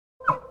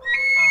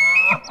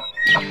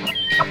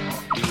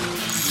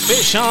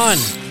Fish on.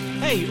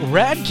 Hey,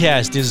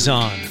 Radcast is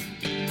on.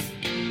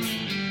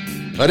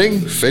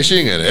 Hunting,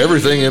 fishing, and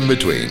everything in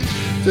between.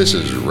 This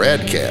is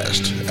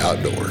Radcast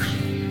Outdoors.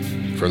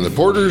 From the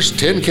Porter's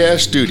 10Cast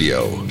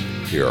studio,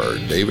 here are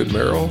David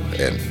Merrill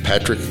and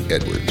Patrick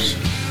Edwards.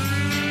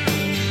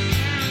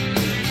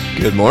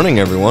 Good morning,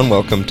 everyone.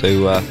 Welcome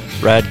to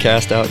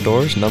Radcast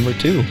Outdoors number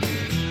 2.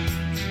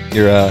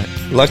 You're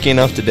lucky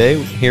enough today,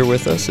 here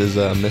with us is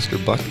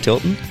Mr. Buck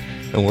Tilton,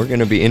 and we're going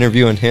to be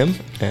interviewing him,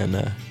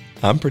 and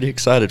I'm pretty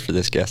excited for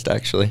this guest,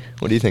 actually.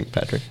 What do you think,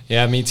 Patrick?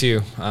 Yeah, me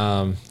too.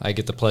 I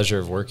get the pleasure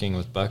of working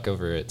with Buck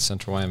over at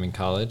Central Wyoming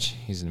College.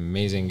 He's an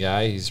amazing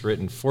guy. He's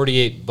written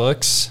 48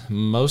 books,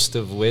 most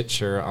of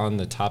which are on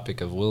the topic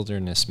of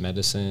wilderness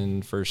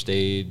medicine, first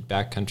aid,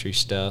 backcountry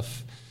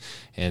stuff.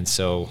 And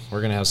so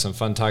we're going to have some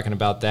fun talking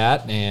about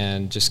that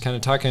and just kind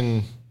of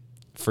talking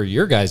for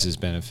your guys'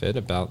 benefit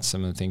about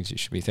some of the things you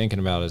should be thinking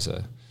about as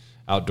a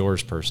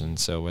outdoors person.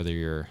 So whether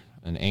you're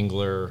an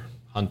angler,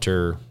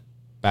 hunter,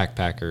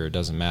 backpacker, it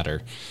doesn't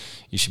matter.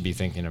 You should be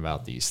thinking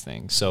about these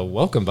things. So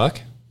welcome,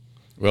 Buck.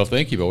 Well,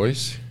 thank you,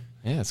 boys.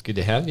 Yeah, it's good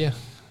to have you.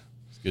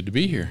 It's good to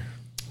be here.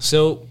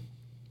 So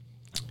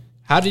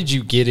how did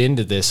you get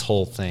into this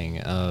whole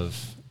thing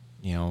of,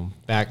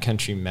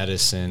 backcountry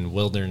medicine,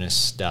 wilderness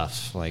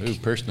stuff?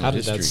 Like, personal how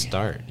did history. That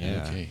start?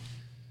 Yeah. Okay.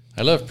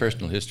 I love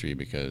personal history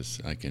because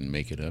I can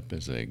make it up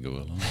as I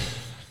go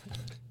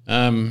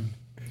along.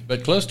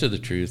 But close to the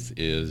truth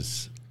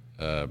is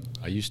I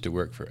used to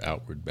work for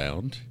Outward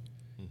Bound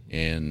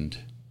and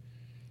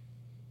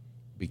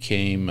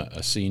became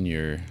a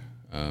senior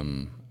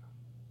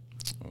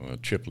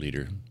trip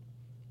leader.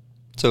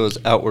 So is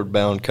Outward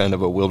Bound kind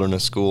of a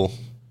wilderness school?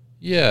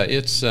 Yeah,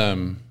 it's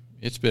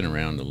been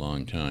around a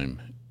long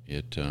time.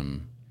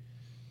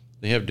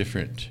 They have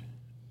different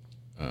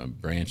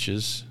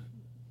branches.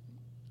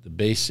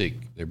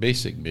 Their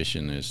basic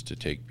mission is to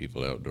take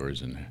people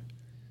outdoors and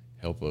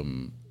help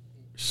them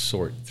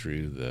sort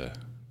through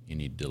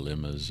any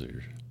dilemmas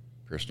or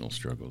personal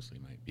struggles they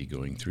might be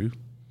going through.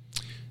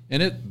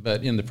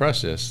 But in the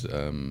process,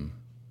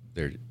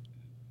 the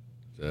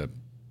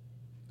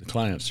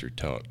clients are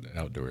taught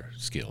outdoor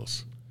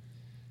skills,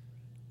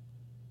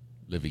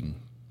 living,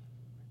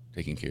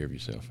 taking care of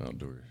yourself,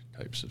 outdoor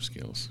types of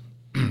skills.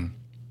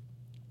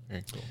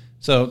 Very cool.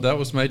 So that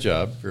was my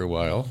job for a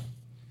while.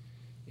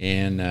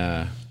 And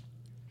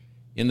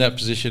in that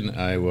position,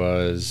 I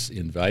was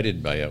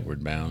invited by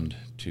Outward Bound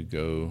to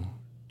go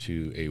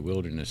to a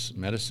wilderness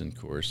medicine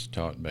course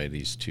taught by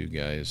these two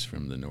guys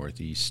from the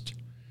Northeast,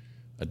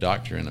 a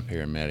doctor and a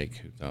paramedic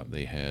who thought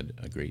they had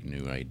a great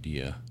new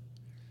idea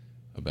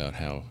about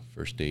how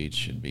first aid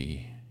should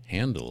be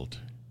handled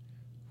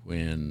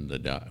when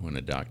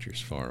a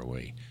doctor's far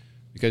away.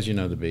 Because,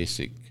 the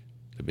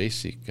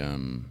basic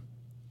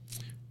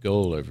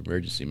goal of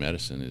emergency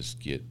medicine is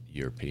get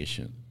your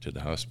patient to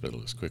the hospital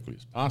as quickly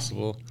as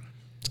possible.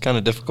 It's kind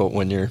of difficult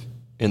when you're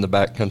in the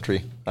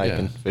backcountry,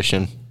 hiking,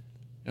 fishing.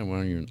 And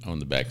when you're on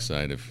the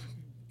backside of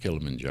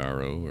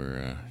Kilimanjaro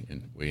or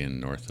way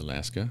in North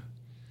Alaska.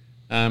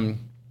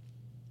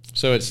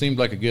 So it seemed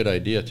like a good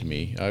idea to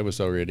me. I was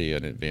already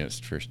an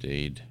advanced first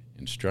aid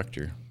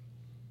instructor.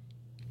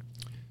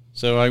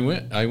 So I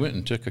went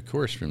and took a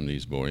course from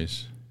these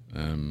boys,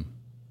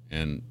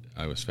 and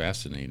I was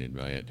fascinated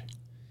by it.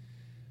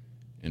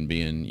 And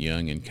being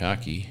young and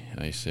cocky,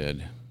 I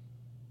said,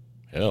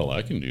 hell,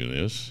 I can do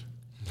this.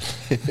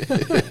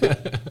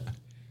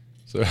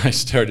 So I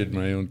started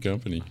my own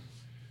company.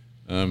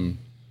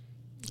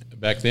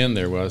 Back then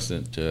there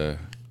wasn't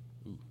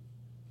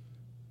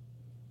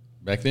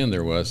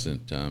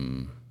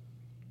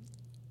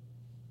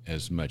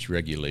as much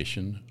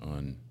regulation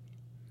on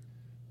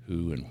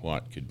who and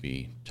what could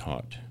be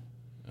taught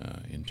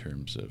in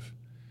terms of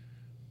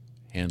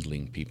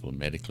handling people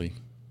medically.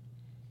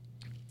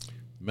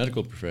 The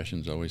medical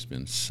profession's always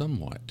been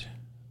somewhat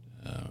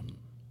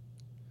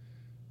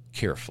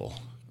careful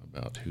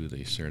about who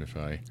they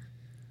certify.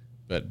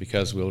 But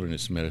because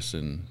wilderness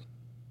medicine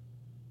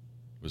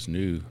was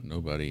new,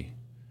 nobody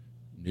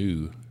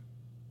knew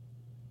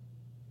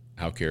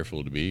how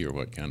careful to be or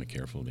what kind of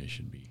careful they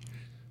should be.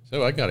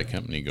 So I got a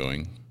company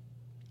going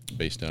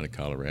based out of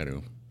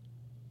Colorado.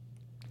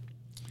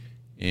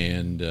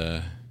 And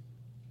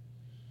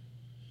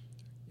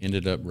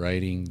ended up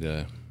writing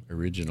the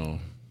original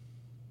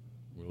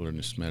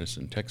wilderness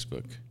medicine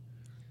textbook,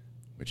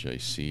 which I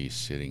see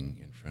sitting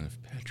in front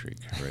of Patrick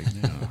right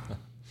now.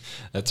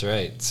 That's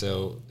right.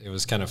 So it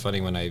was kind of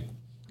funny when I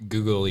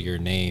Google your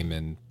name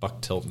and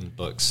Buck Tilton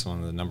books, one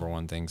of the number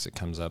one things that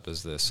comes up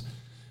is this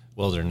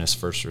wilderness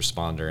first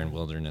responder and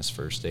wilderness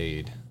first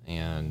aid.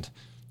 And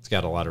it's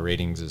got a lot of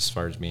ratings as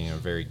far as being a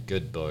very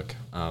good book.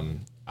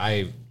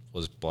 I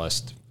was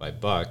blessed by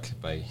Buck.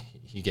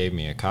 He gave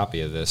me a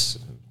copy of this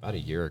about a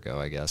year ago,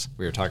 I guess.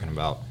 We were talking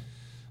about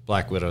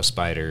black widow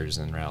spiders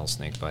and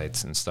rattlesnake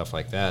bites and stuff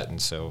like that.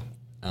 And so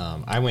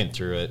I went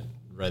through it,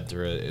 read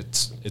through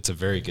it. It's a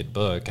very good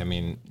book. I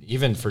mean,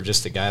 even for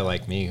just a guy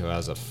like me who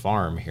has a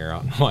farm here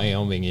out in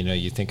Wyoming,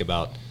 you think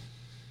about,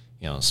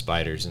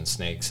 spiders and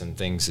snakes and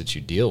things that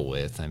you deal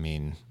with. I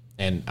mean,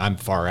 and I'm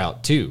far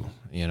out too.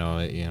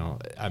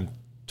 I'm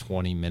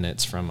 20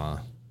 minutes from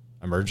a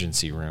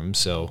emergency room,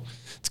 so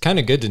it's kind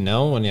of good to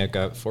know when you've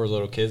got 4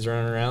 little kids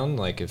running around.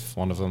 Like if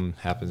one of them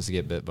happens to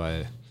get bit by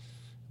a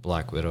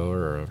black widow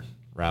or a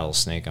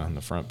rattlesnake on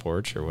the front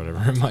porch or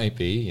whatever it might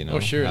be,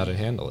 sure. how to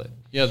handle it.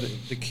 Yeah,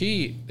 the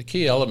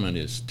key element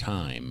is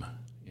time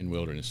in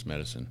wilderness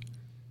medicine.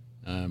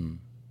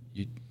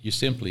 You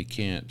simply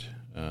can't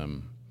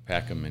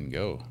pack them and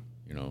go.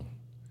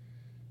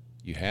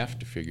 You have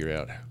to figure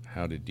out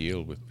how to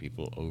deal with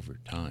people over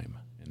time,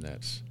 and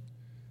that's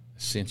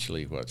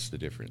essentially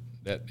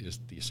that is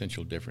the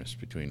essential difference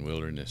between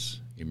wilderness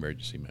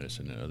emergency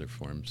medicine and other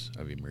forms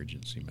of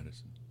emergency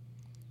medicine.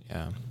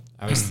 Yeah,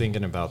 I was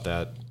thinking about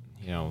that.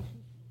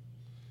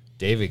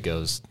 David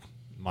goes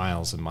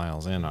miles and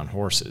miles in on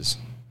horses,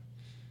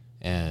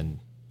 and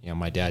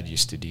my dad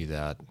used to do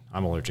that.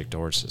 I'm allergic to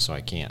horses, so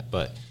I can't.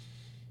 But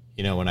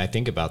when I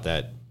think about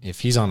that, if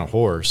he's on a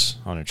horse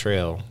on a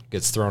trail,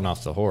 gets thrown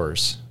off the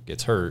horse,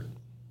 gets hurt,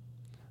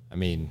 I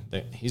mean,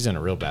 he's in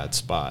a real bad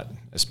spot.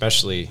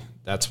 Especially,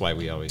 that's why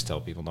we always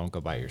tell people don't go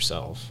by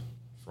yourself,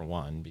 for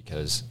one,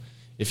 because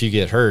if you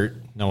get hurt,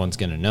 no one's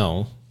going to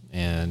know,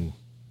 and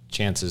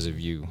chances of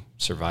you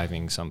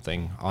surviving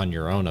something on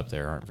your own up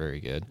there aren't very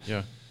good.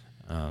 Yeah.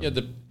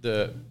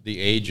 The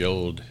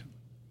age-old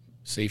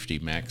safety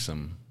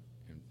maxim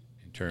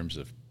in terms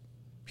of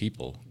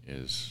people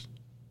is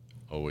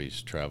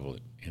always travel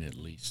in at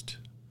least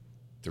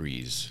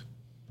 3s.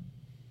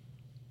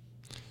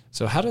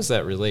 So how does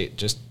that relate?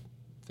 Just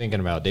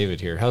thinking about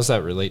David here, how does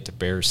that relate to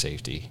bear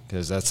safety?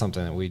 Because that's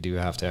something that we do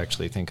have to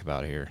actually think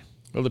about here.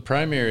 Well, the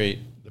primary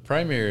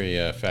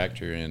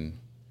factor in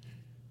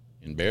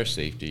bear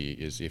safety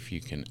is if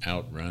you can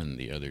outrun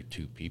the other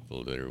 2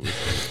 people that are with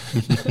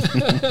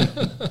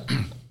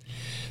you.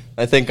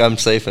 I think I'm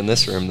safe in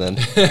this room then.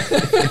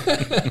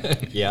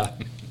 Yeah.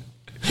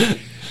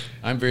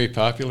 I'm very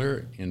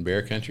popular in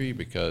bear country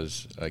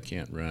because I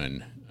can't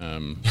run.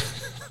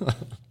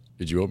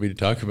 Did you want me to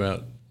talk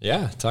about?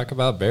 Yeah, talk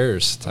about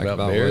bears. Talk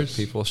about bears? what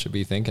people should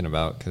be thinking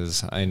about,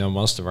 because I know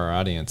most of our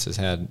audience has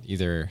had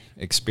either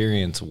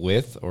experience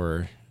with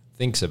or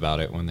thinks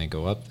about it when they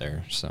go up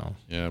there. So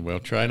Yeah, well,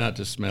 try not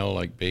to smell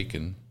like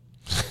bacon.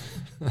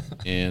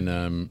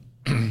 And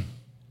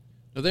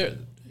there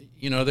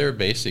are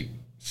basic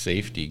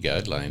safety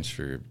guidelines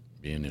for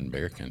being in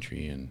bear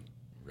country and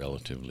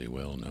relatively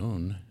well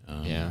known.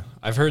 Yeah,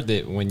 I've heard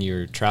that when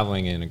you're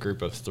traveling in a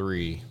group of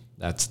 3,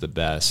 that's the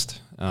best,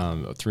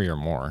 3 or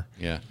more.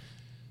 Yeah.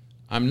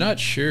 I'm not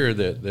sure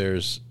that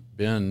there's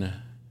been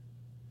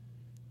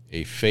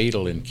a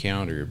fatal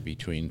encounter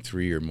between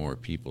 3 or more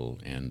people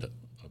and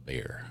a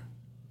bear.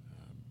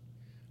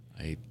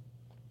 I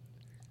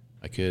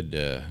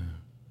could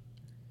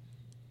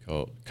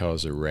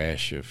cause a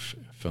rash of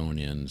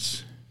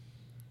phone-ins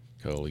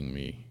calling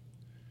me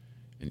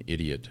an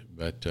idiot,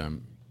 but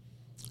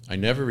I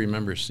never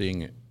remember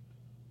seeing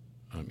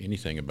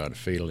anything about a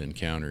fatal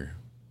encounter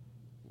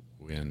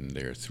when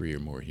there are 3 or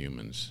more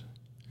humans.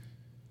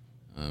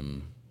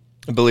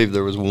 I believe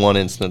there was one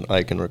incident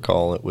I can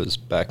recall. It was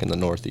back in the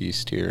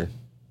Northeast here,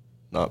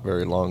 not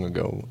very long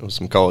ago. It was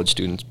some college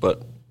students,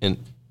 but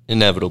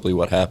inevitably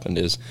what happened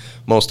is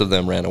most of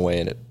them ran away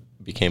and it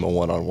became a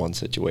one-on-one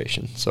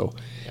situation. So,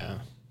 Yeah.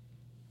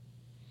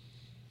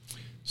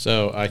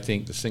 So I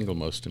think the single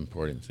most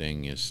important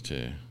thing is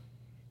to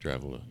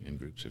travel in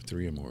groups of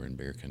 3 or more in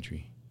bear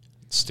country.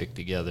 Stick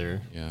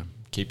together. Yeah.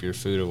 Keep your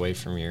food away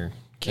from your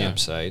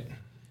campsite.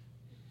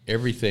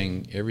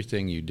 Everything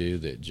you do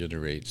that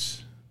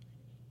generates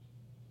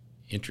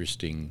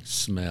interesting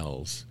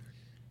smells,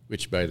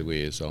 which, by the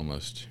way, is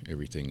almost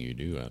everything you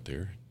do out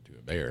there to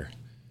a bear,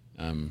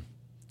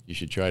 you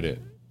should try to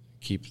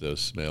keep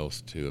those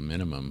smells to a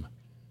minimum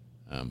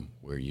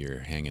where you're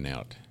hanging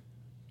out,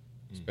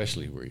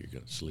 especially where you're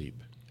going to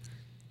sleep.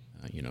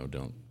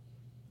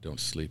 Don't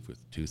sleep with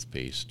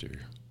toothpaste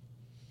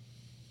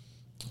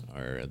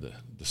or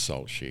the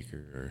salt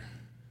shaker or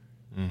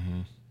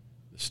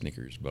the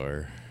Snickers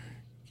bar.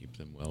 Keep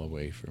them well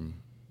away from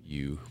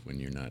you when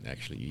you're not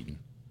actually eating.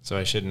 So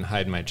I shouldn't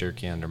hide my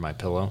jerky under my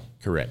pillow?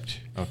 Correct.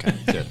 Okay,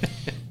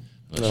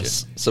 good.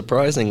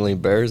 Surprisingly,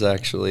 bears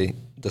actually,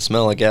 the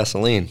smell of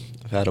gasoline.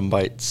 I've had them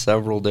bite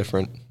several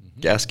different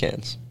gas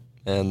cans,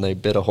 and they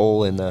bit a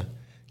hole in a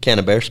can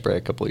of bear spray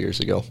a couple of years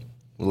ago.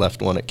 We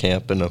left one at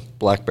camp, and a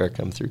black bear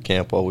come through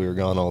camp while we were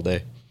gone all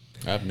day.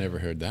 I've never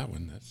heard that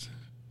one.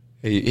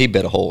 He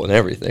bit a hole in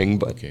everything,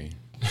 but Okay.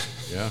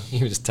 Yeah.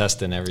 He was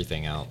testing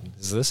everything out.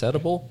 Is this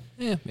edible?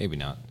 Maybe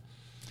not.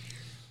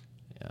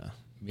 Yeah.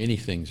 Many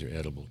things are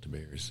edible to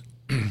bears.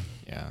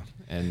 Yeah.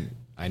 And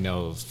I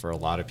know for a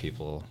lot of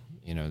people,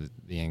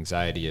 the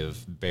anxiety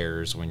of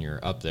bears when you're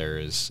up there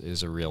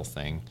is a real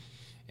thing.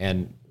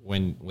 And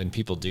when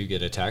people do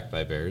get attacked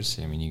by bears,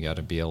 I mean, you got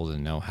to be able to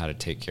know how to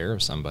take care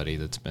of somebody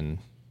that's been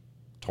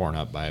torn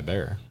up by a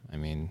bear. I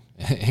mean,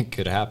 it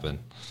could happen.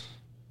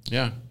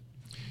 Yeah.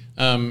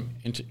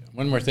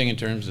 One more thing in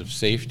terms of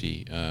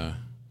safety, and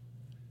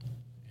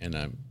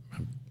I'm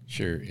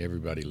sure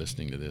everybody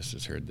listening to this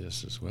has heard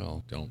this as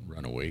well. Don't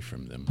run away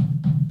from them.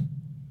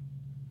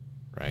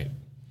 Right.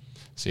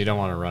 So you don't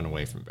want to run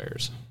away from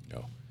bears.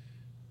 No,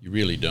 you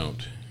really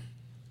don't,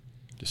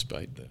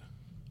 despite the...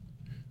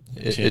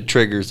 It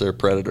triggers their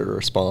predator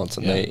response,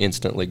 and they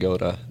instantly go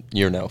to,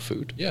 you're now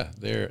food. Yeah,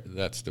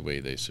 that's the way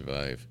they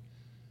survive.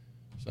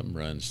 Some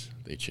runs,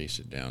 they chase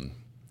it down,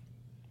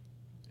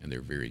 and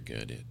they're very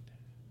good at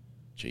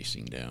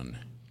chasing down.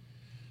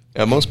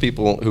 Most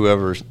people,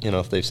 whoever,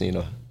 if they've seen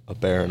a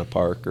bear in a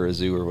park or a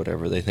zoo or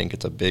whatever, they think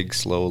it's a big,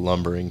 slow,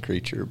 lumbering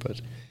creature,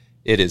 but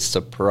it is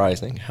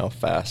surprising how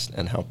fast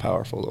and how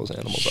powerful those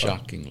animals are.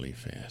 Shockingly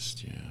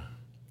fast, yeah.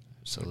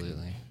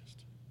 Absolutely.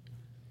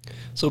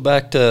 So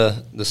back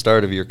to the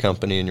start of your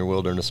company and your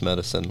wilderness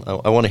medicine.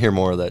 I want to hear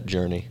more of that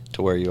journey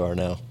to where you are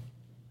now.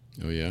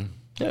 Oh, yeah?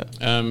 Yeah.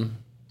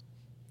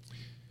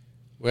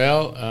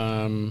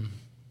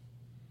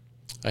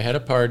 I had a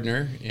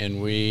partner,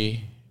 and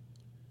we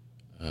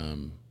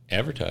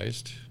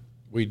advertised.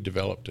 We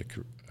developed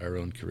our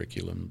own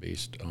curriculum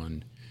based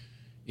on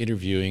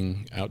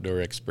interviewing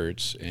outdoor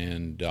experts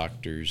and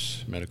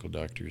doctors, medical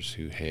doctors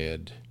who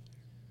had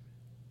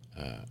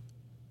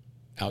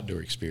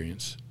outdoor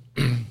experience.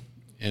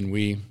 And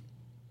we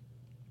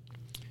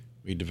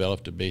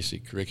developed a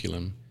basic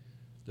curriculum.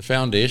 The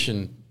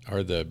foundation,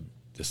 or the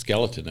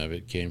skeleton of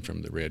it, came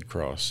from the Red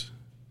Cross,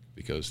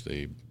 because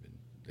they've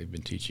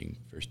been teaching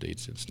first aid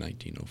since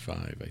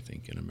 1905, I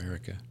think, in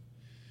America.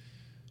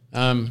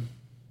 And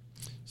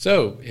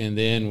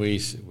then we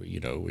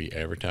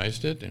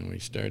advertised it, and we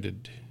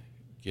started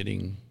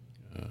getting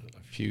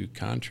a few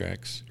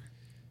contracts.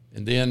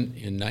 And then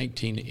in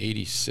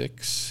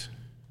 1986,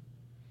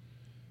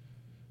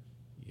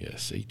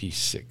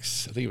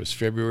 86, I think it was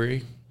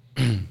February,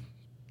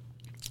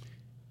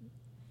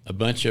 a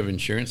bunch of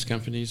insurance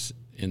companies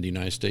in the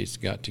United States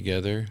got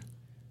together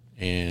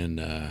and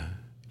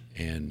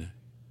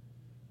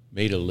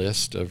made a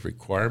list of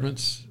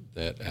requirements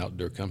that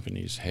outdoor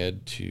companies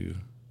had to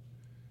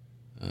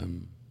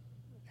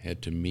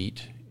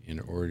meet in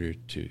order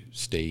to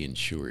stay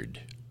insured.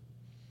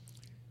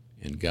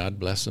 And God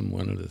bless them,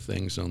 one of the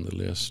things on the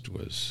list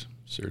was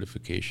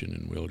certification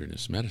in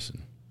wilderness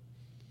medicine.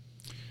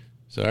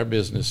 So our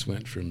business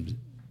went from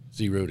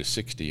 0 to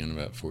 60 in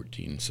about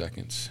 14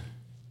 seconds.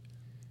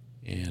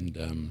 And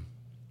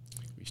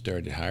we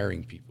started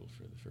hiring people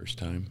for the first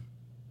time.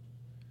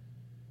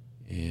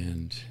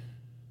 And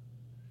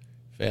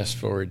fast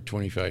forward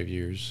 25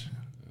 years,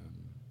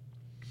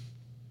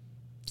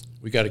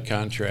 we got a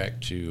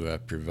contract to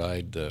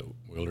provide the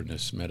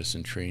wilderness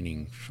medicine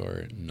training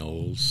for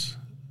Knowles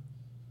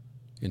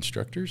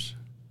instructors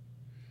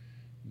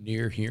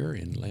near here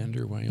in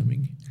Lander,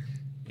 Wyoming.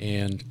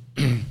 And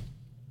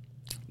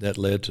that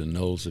led to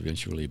Knowles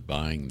eventually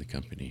buying the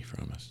company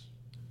from us.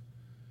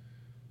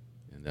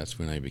 And that's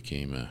when I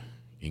became an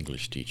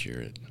English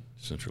teacher at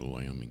Central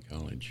Wyoming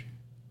College.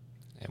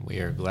 And we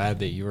are glad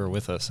that you were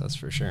with us, that's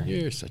for sure.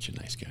 You're such a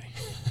nice guy.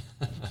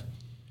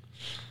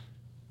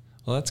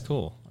 Well, that's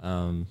cool.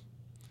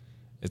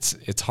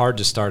 It's hard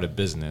to start a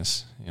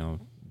business.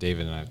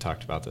 David and I have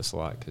talked about this a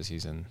lot because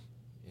he's in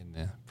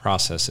the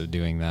process of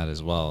doing that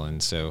as well.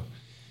 And so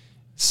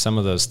some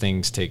of those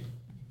things take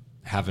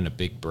having a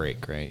big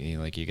break, right?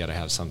 You got to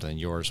have something.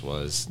 Yours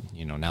was,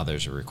 now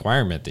there's a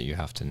requirement that you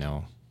have to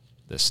know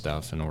this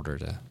stuff in order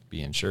to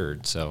be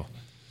insured. So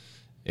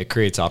it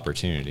creates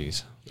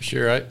opportunities.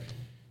 Sure.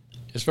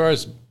 As far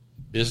as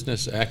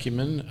business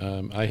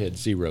acumen, I had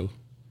zero.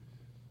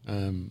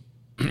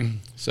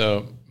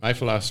 So my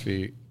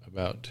philosophy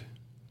about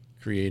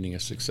creating a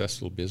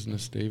successful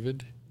business,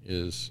 David,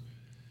 is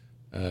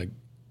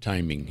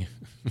timing.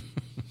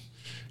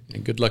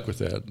 And good luck with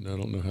that. I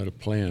don't know how to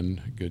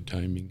plan good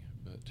timing,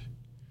 but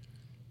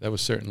that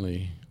was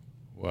certainly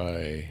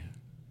why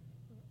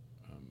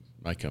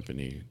my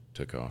company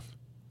took off.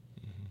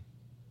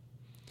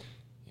 Mm-hmm.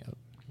 Yeah,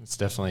 it's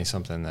definitely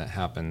something that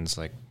happens.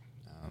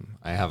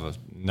 I have a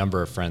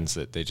number of friends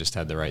that they just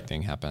had the right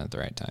thing happen at the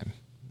right time,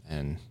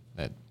 and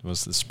that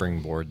was the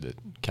springboard that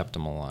kept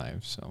them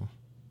alive. So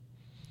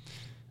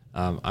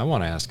I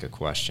want to ask a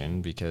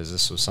question, because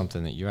this was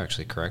something that you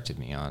actually corrected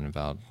me on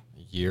about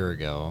a year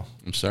ago.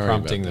 I'm sorry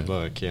prompting about the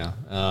book, yeah.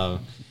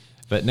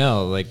 But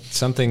no,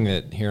 something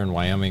that here in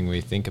Wyoming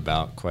we think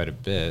about quite a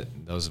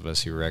bit, those of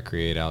us who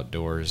recreate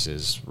outdoors,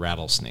 is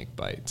rattlesnake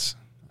bites.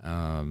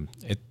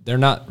 They're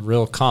not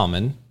real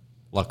common,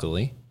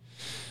 luckily,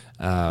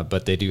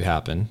 but they do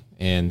happen.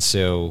 And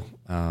so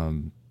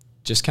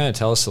just kind of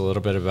tell us a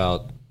little bit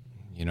about,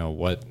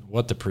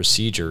 what the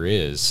procedure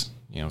is,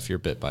 if you're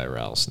bit by a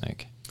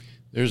rattlesnake.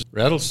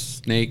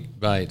 Rattlesnake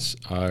bites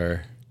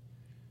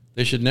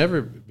they should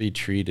never be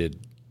treated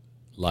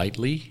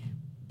lightly,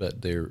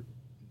 but they're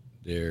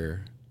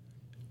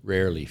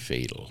rarely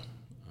fatal.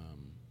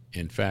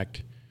 In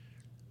fact,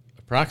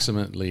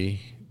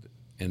 approximately,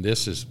 and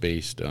this is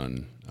based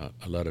on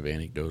a lot of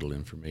anecdotal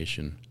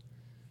information,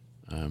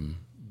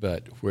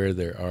 but where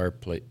there are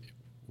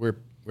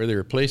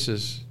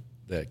places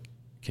that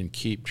can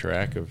keep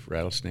track of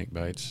rattlesnake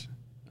bites,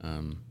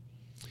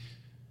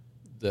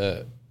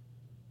 the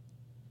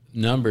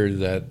number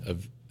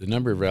of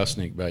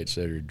rattlesnake bites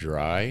that are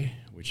dry,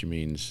 which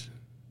means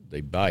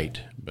they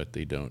bite but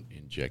they don't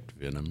inject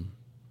venom,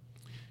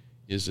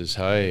 is as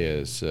high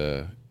as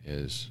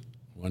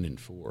 1 in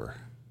 4.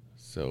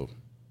 So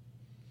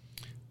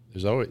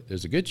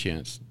there's a good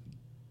chance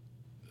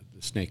that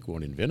the snake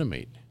won't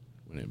envenomate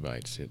when it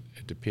bites. It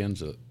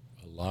depends a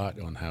lot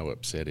on how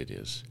upset it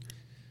is.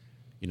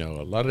 A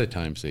lot of the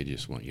times they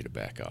just want you to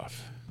back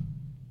off.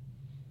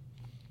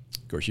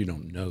 Of course, you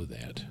don't know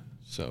that.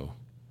 So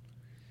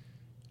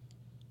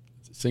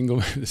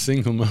the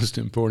single most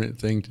important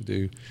thing to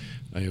do,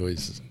 I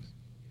always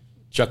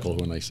chuckle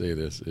when I say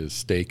this, is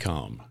stay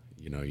calm.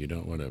 You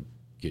don't want to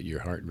get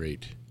your heart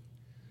rate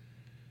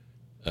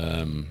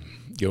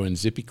going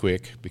zippy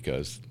quick,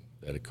 because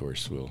that, of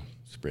course, will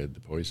spread the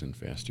poison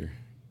faster.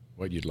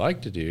 What you'd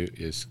like to do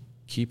is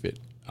keep it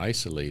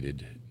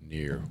isolated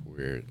near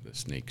where the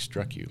snake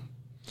struck you.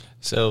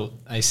 So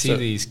I see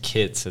these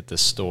kits at the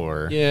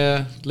store.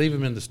 Yeah, leave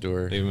them in the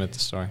store. Leave them at the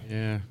store.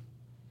 Yeah.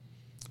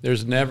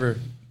 There's never,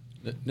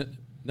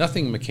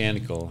 nothing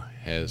mechanical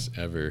has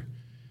ever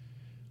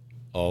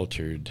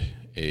altered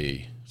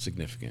a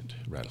significant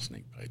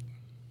rattlesnake bite.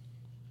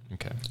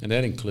 Okay. And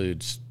that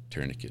includes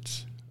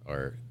tourniquets,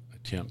 or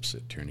attempts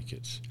at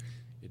tourniquets.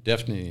 It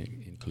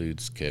definitely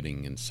includes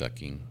cutting and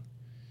sucking.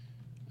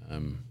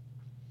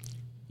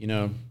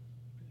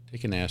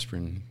 Take an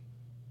aspirin,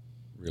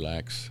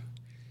 relax.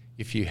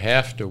 If you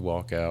have to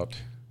walk out,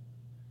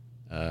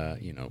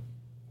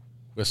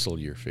 whistle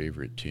your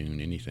favorite tune,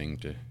 anything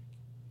to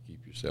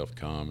keep yourself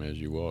calm as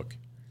you walk.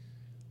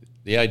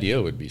 The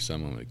ideal would be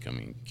someone would come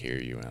and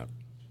carry you out.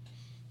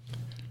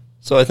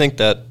 So I think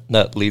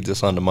that leads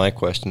us on to my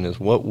question, is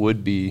what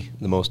would be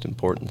the most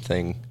important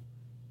thing,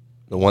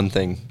 the one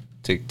thing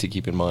to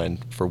keep in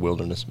mind for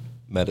wilderness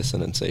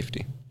medicine and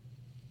safety?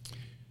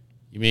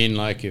 You mean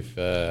like if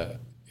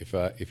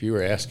you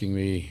were asking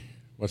me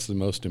what's the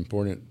most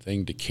important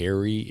thing to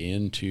carry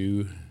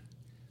into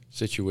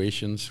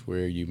situations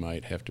where you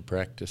might have to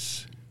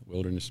practice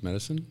wilderness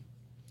medicine?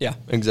 Yeah,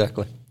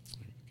 exactly.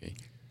 Okay.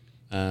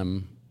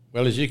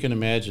 Well, as you can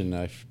imagine,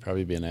 I've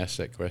probably been asked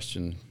that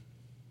question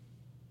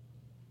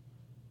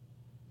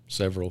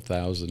several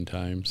thousand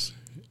times,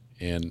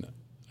 and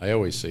I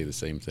always say the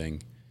same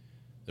thing.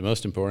 The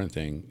most important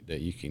thing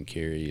that you can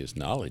carry is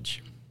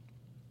knowledge.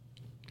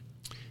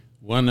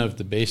 One of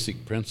the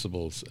basic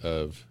principles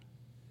of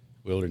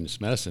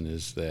wilderness medicine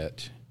is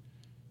that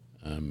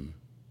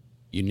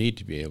you need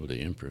to be able to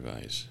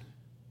improvise.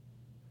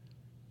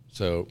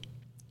 So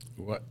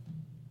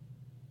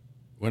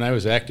when I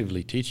was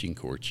actively teaching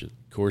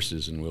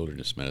courses in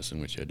wilderness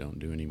medicine, which I don't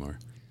do anymore,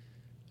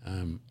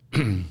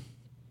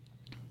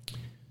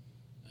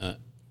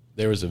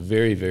 there was a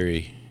very,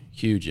 very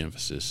huge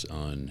emphasis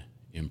on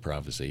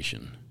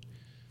improvisation.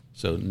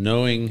 So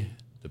knowing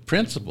the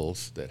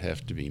principles that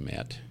have to be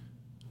met,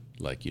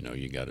 like,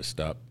 you got to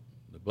stop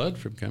the blood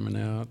from coming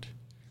out.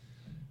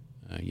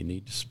 You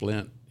need to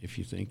splint if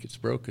you think it's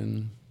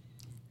broken.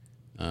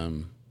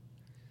 Learn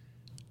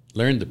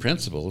the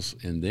principles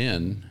and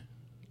then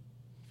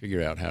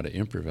figure out how to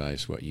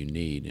improvise what you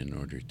need in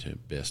order to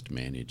best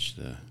manage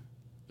the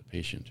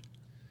patient.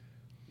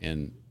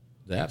 And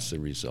that's the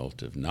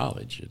result of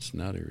knowledge. It's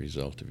not a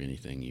result of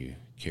anything you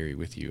carry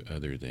with you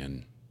other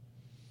than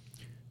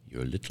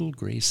your little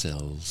gray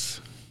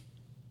cells.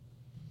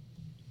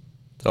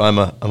 So I'm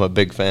a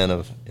big fan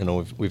of,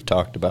 we've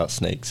talked about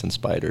snakes and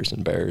spiders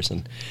and bears,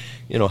 and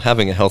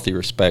having a healthy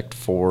respect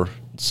for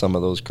some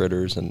of those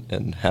critters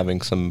and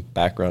having some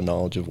background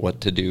knowledge of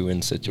what to do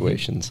in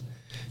situations.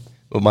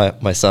 Well,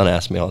 my son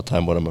asks me all the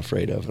time what I'm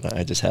afraid of, and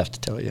I just have to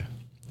tell you,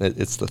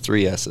 it's the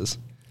 3 S's.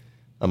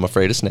 I'm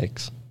afraid of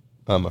snakes,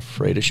 I'm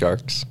afraid of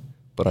sharks,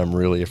 but I'm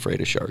really afraid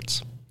of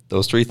sharks.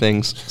 Those 3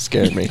 things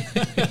scare me.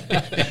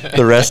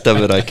 The rest of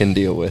it I can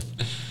deal with.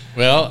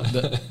 Well,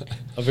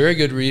 a very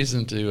good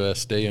reason to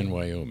stay in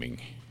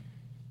Wyoming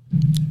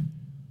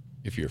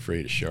if you're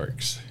afraid of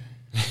sharks.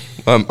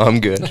 I'm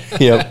good.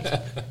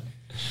 Yep.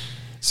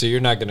 So you're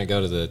not going to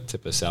go to the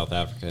tip of South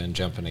Africa and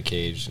jump in a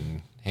cage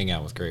and hang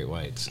out with great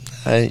whites?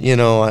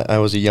 I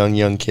was a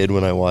young kid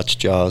when I watched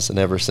Jaws, and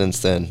ever since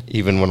then,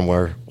 even when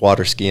we're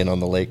water skiing on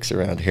the lakes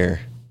around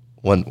here,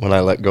 when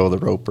I let go of the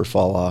rope or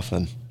fall off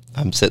and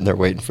I'm sitting there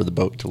waiting for the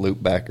boat to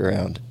loop back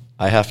around,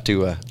 I have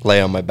to lay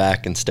on my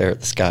back and stare at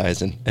the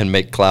skies and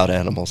make cloud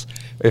animals.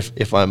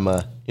 If I'm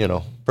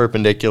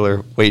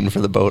perpendicular waiting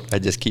for the boat, I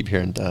just keep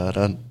hearing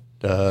da-dun,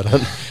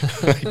 da-dun.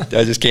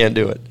 I just can't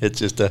do it. It's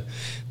just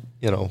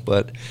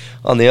but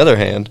on the other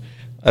hand,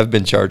 I've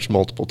been charged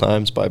multiple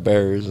times by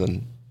bears,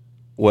 and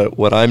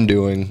what I'm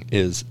doing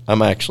is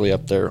I'm actually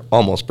up there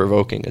almost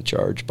provoking a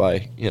charge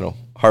by,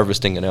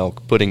 harvesting an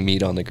elk, putting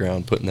meat on the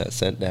ground, putting that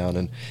scent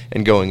down,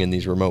 and going in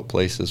these remote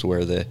places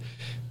where the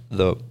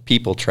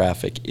people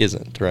traffic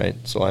isn't, right?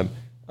 So I'm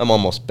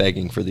almost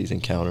begging for these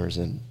encounters,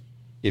 and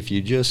if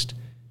you just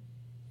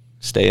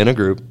stay in a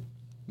group,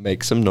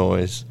 make some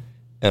noise,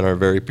 and are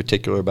very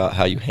particular about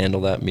how you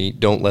handle that meat,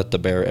 don't let the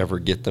bear ever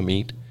get the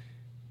meat,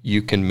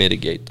 you can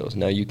mitigate those.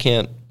 Now, you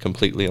can't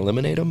completely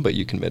eliminate them, but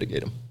you can mitigate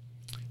them.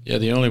 Yeah,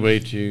 the only way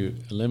to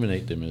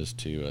eliminate them is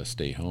to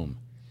stay home.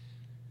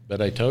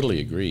 But I totally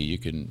agree. You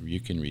can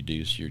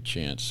reduce your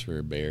chance for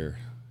a bear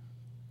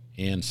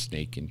and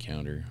snake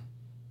encounter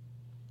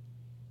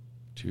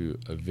to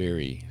a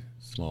very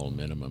small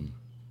minimum.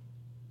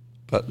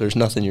 But there's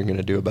nothing you're going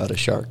to do about a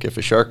shark. If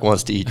a shark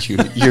wants to eat you,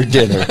 your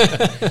dinner.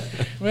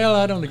 Well,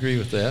 I don't agree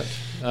with that.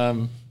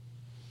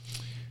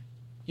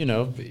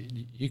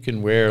 You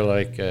can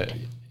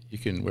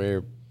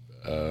wear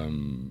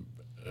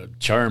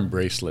charm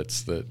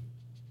bracelets that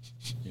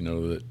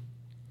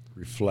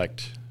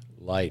reflect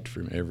light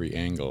from every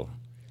angle.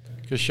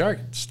 Because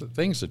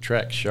things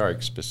attract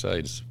sharks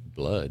besides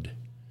blood.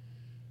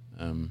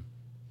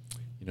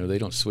 They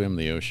don't swim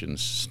the ocean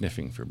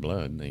sniffing for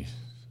blood. They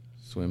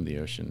swim the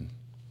ocean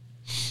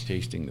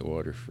tasting the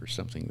water for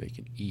something they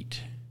can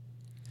eat.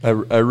 I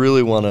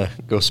really want to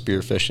go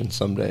spearfishing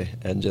someday,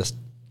 and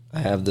I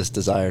have this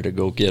desire to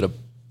go get a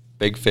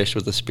big fish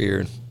with a spear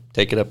and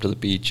take it up to the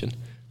beach and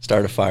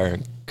start a fire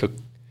and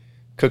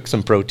cook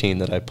some protein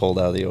that I pulled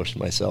out of the ocean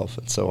myself.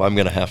 And so I'm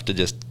going to have to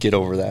just get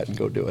over that and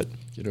go do it.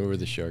 Get over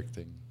the shark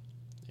thing.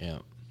 Yeah.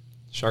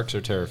 Sharks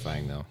are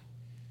terrifying, though.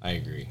 I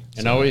agree.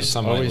 And always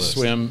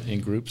swim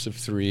in groups of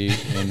 3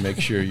 and make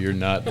sure you're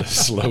not the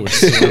slowest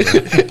swimmer.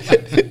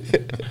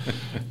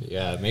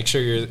 Yeah, make sure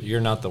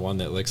you're not the one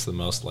that looks the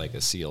most like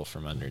a seal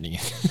from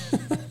underneath.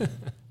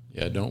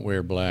 Yeah, don't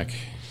wear black.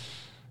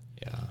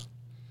 Yeah.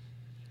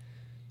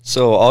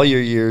 So all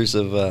your years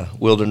of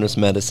wilderness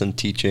medicine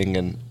teaching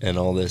and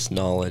all this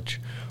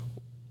knowledge,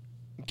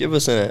 give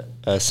us a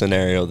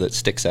scenario that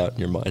sticks out in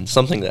your mind,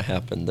 something that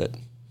happened that...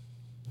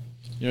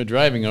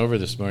 Driving over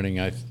this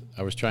morning, I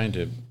was trying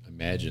to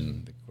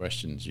imagine the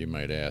questions you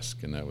might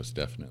ask, and that was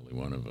definitely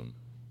one of them.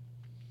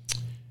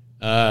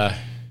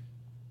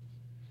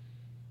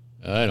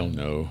 I don't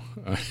know.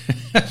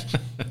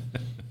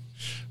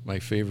 My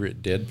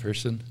favorite dead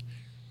person,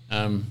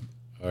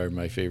 or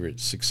my favorite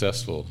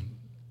successful.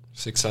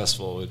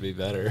 Successful would be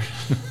better.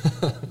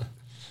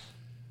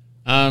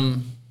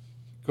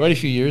 Quite a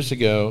few years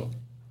ago,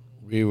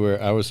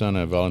 I was on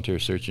a volunteer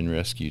search and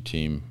rescue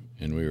team,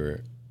 and we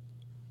were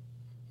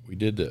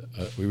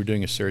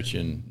doing a search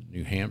in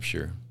New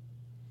Hampshire,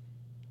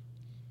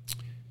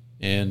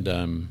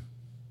 and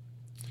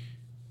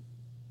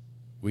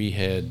we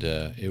had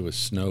it was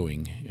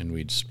snowing, and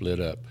we'd split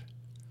up,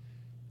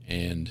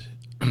 and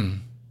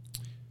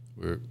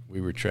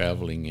we were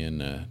traveling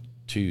in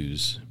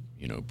twos,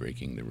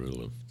 breaking the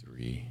rule of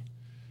 3,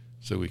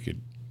 so we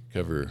could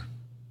cover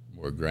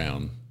more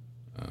ground.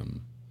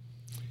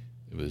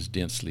 It was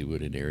densely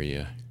wooded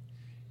area,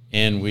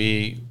 and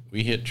we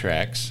hit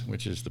tracks,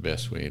 which is the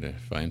best way to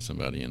find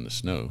somebody in the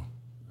snow.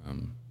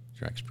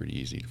 Tracks pretty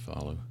easy to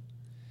follow.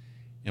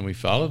 And we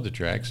followed the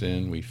tracks,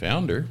 and we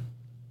found her.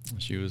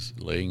 She was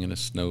laying in a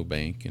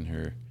snowbank,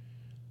 and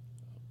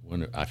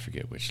I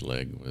forget which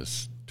leg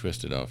was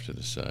twisted off to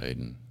the side,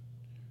 and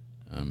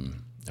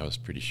I was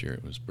pretty sure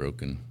it was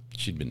broken.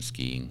 She'd been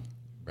skiing,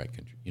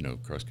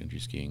 cross-country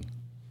skiing.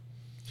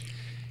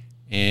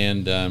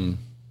 And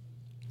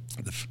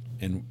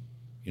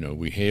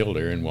we hailed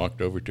her and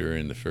walked over to her,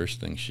 and the first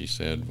thing she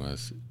said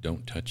was,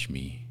 "Don't touch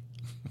me."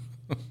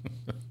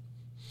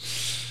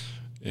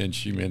 And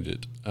she meant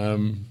it.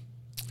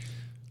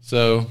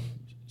 So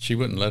she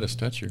wouldn't let us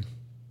touch her.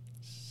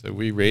 So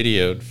we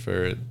radioed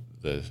for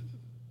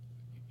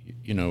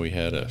we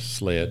had a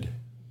sled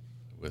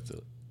with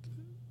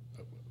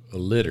a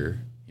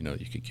litter,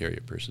 you could carry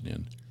a person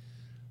in,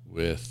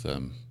 with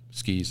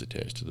skis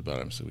attached to the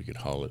bottom so we could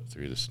haul it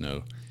through the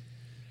snow.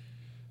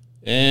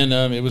 And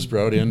it was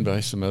brought in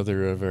by some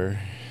other of our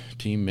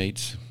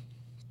teammates,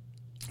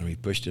 and we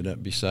pushed it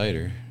up beside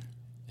her,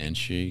 and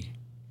she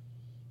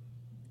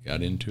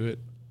got into it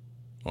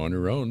on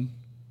her own,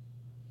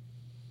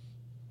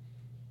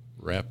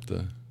 wrapped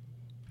the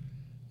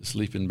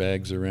sleeping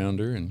bags around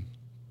her, and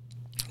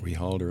we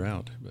hauled her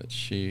out. But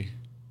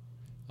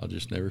I'll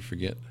just never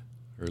forget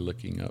her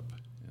looking up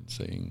and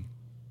saying,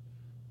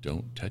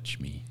 "Don't touch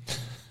me."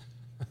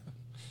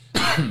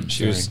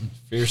 She was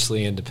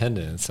fiercely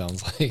independent, it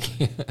sounds like.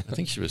 I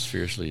think she was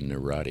fiercely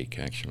neurotic,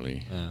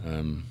 actually.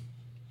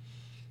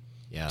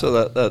 Yeah.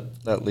 So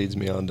that leads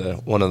me on to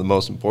one of the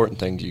most important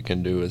things you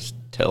can do is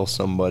tell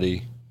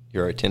somebody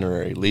your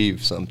itinerary,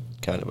 leave some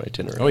kind of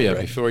itinerary. Oh, yeah,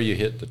 right? Before you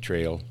hit the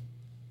trail,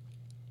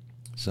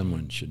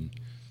 someone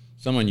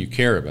you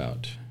care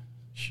about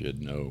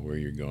should know where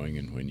you're going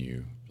and when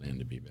you plan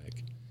to be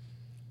back.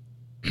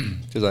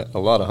 Because a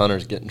lot of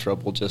hunters get in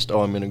trouble just,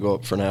 I'm going to go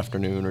up for an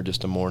afternoon or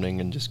just a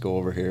morning and just go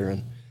over here,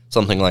 and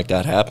something like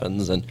that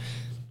happens, and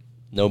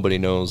nobody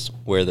knows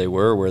where they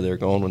were, where they're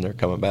going when they're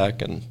coming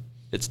back, and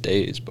it's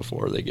days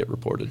before they get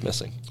reported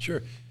missing.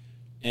 Sure.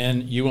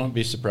 And you won't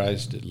be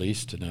surprised, at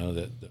least, to know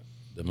that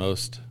the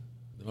most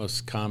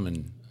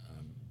common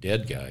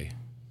dead guy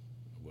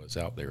was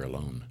out there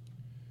alone.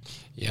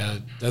 Yeah,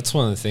 that's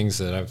one of the things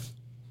that I've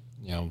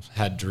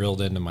had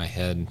drilled into my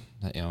head,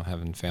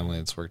 having family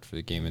that's worked for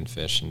the Game and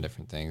Fish and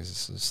different things.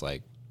 It's just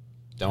like,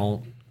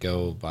 don't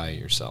go by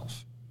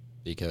yourself,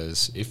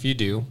 because if you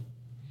do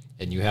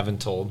and you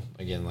haven't told,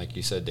 again, like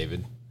you said,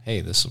 David, hey,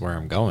 this is where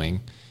I'm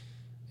going,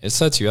 it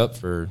sets you up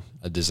for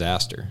a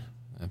disaster,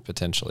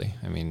 potentially.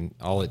 I mean,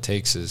 all it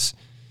takes is,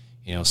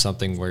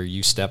 something where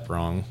you step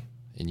wrong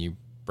and you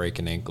break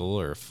an ankle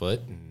or a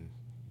foot,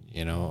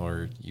 and,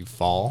 or you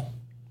fall,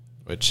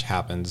 which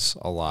happens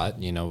a lot.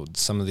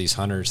 Some of these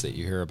hunters that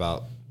you hear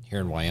about here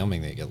in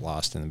Wyoming that get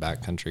lost in the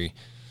backcountry,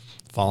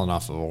 falling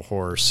off of a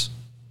horse,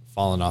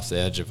 falling off the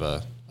edge of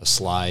a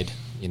slide,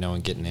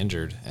 and getting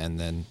injured, and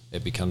then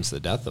it becomes the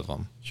death of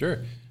them. Sure.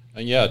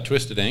 A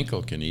twisted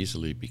ankle can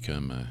easily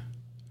become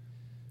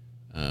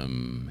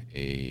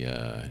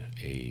a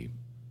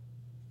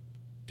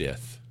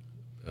death,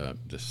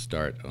 the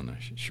start on a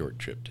short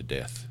trip to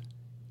death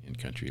in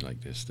country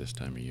like this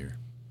time of year.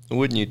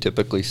 Wouldn't you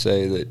typically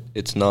say that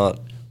it's not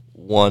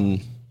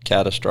one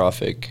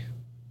catastrophic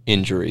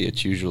injury,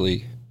 it's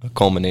usually a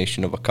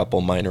culmination of a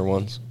couple minor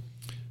ones?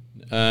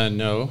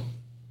 No.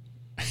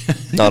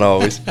 Not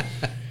always.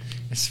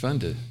 It's fun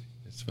to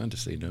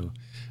say no.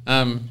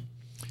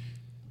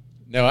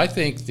 No, I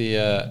think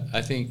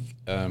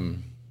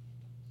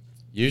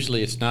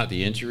usually it's not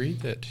the injury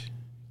that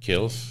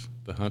kills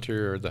the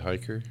hunter or the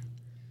hiker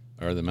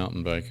or the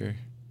mountain biker.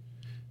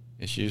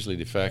 It's usually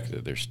the fact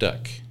that they're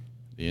stuck.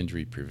 The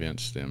injury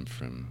prevents them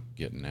from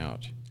getting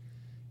out,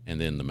 and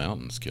then the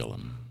mountains kill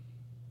them,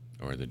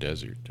 or the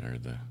desert, or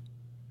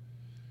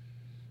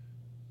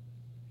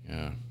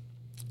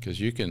because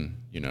you can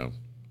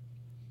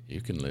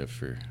live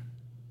for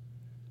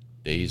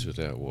days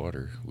without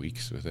water,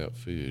 weeks without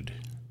food,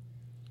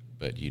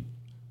 but you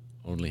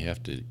only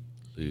have to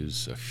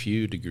lose a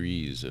few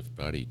degrees of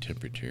body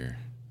temperature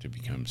to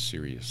become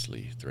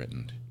seriously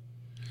threatened.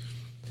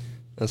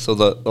 And so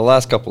the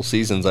last couple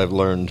seasons I've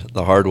learned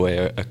the hard way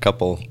a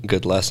couple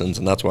good lessons,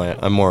 and that's why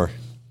I'm more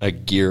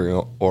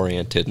gear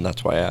oriented, and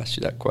that's why I asked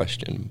you that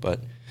question. But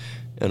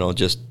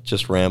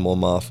just ramble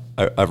them off.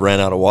 I've ran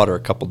out of water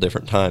a couple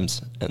different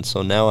times, and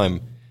so now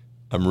I'm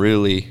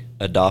really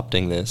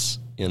adopting this.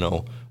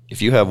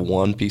 If you have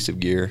one piece of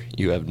gear,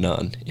 you have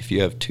none. If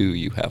you have two,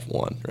 you have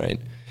one, right?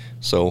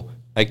 So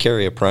I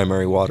carry a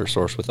primary water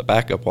source with a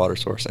backup water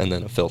source and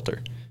then a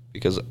filter,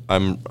 because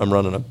I'm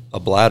running a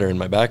bladder in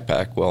my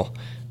backpack. Well,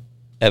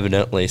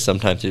 evidently,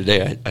 sometimes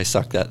today I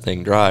suck that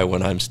thing dry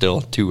when I'm still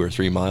 2 or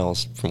 3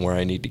 miles from where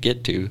I need to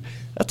get to.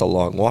 That's a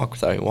long walk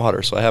without any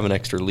water, so I have an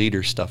extra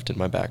liter stuffed in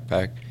my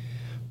backpack.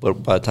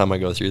 But by the time I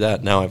go through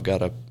that, now I've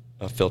got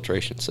a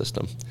filtration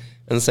system.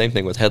 And the same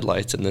thing with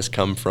headlights, and this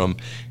come from,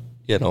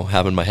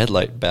 having my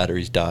headlight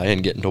batteries die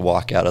and getting to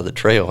walk out of the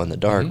trail in the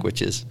dark, mm-hmm.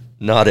 which is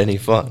not any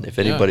fun. If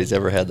anybody's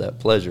ever had that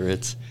pleasure,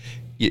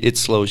 it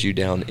slows you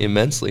down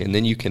immensely. And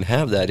then you can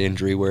have that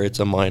injury where it's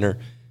a minor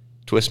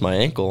twist my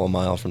ankle a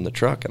mile from the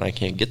truck and I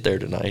can't get there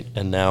tonight.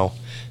 And now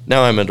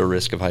I'm at a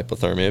risk of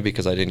hypothermia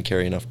because I didn't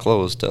carry enough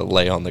clothes to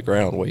lay on the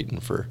ground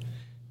waiting for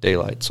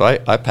daylight. So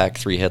I pack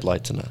 3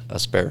 headlights and a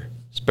spare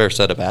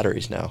set of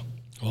batteries now.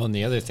 Well, and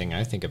the other thing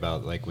I think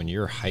about, like when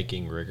you're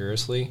hiking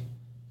rigorously,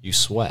 you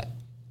sweat.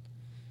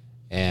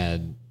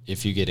 And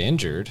if you get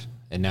injured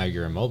and now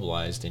you're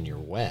immobilized and you're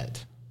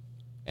wet,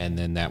 and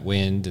then that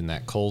wind and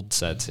that cold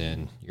sets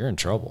in, you're in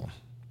trouble,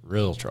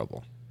 real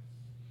trouble.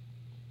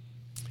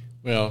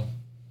 Well,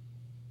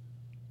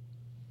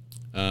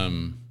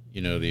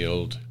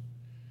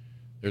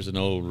 there's an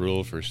old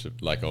rule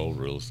like old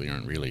rules, they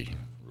aren't really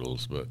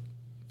rules, but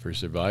for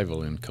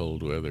survival in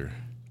cold weather,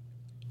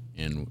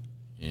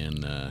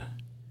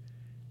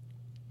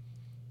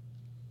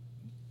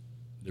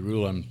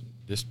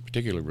 this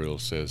particular rule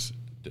says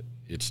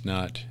it's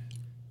not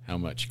how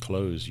much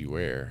clothes you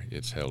wear,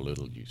 it's how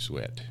little you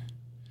sweat.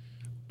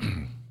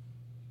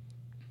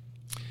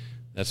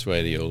 That's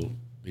why the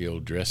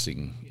old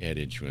dressing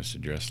adage was to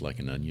dress like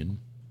an onion.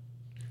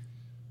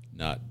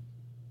 Not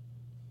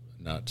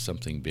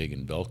something big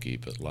and bulky,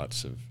 but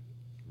lots of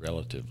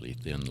relatively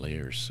thin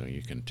layers so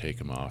you can take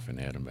them off and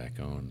add them back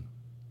on.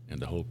 And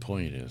the whole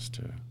point is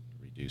to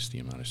reduce the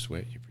amount of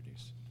sweat you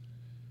produce.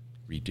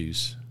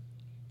 Reduce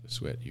the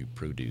sweat you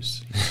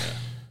produce.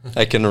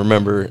 I can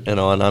remember, and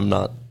I'm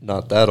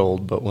not that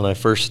old, but when I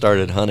first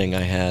started hunting,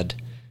 I had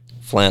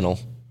flannel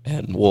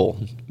and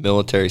wool,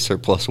 military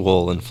surplus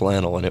wool and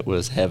flannel, and it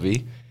was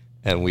heavy,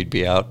 and we'd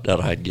be out,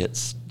 and I'd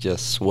get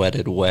just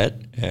sweated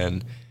wet,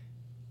 and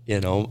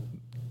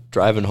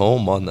driving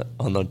home on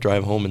the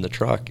drive home in the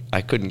truck,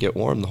 I couldn't get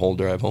warm the whole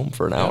drive home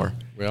for an hour.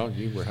 Well,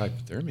 you were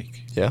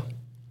hypothermic. Yeah.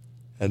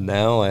 And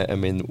now, I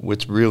mean,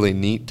 what's really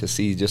neat to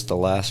see just the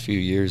last few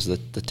years, the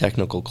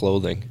technical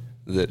clothing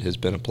that has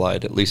been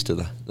applied, at least to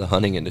the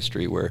hunting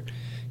industry, where,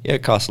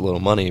 it costs a little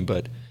money,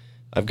 but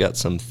I've got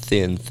some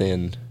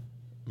thin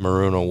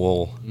merino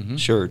wool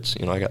shirts.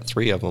 I got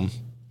 3 of them,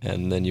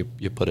 and then you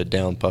put a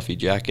down puffy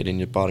jacket in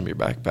the bottom of your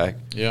backpack.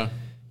 Yeah.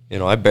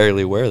 I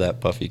barely wear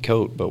that puffy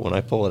coat, but when I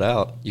pull it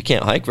out, you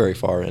can't hike very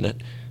far in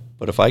it.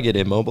 But if I get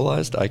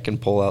immobilized, I can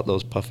pull out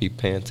those puffy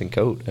pants and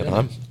coat,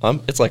 and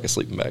it's like a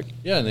sleeping bag.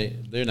 Yeah,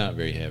 and they're not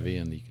very heavy,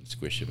 and you can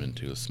squish them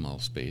into a small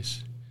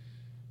space.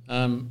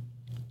 I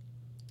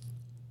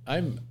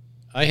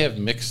have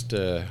mixed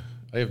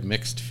I have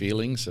mixed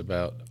feelings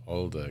about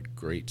all the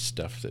great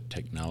stuff that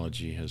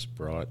technology has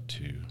brought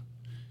to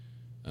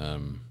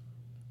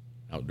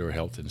outdoor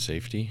health and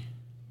safety.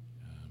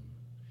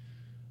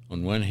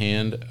 On one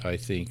hand, I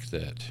think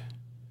that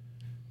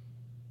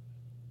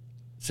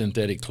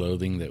synthetic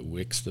clothing that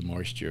wicks the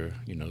moisture,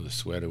 the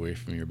sweat away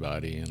from your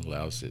body and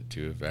allows it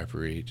to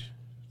evaporate,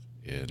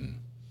 and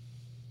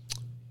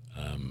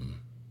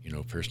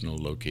personal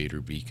locator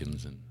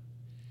beacons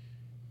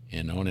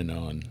and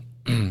on,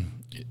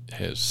 it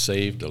has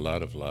saved a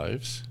lot of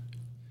lives.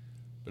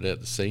 But at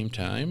the same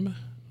time,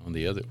 when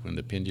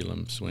the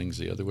pendulum swings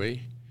the other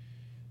way,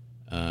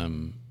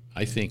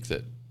 I think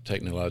that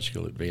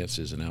technological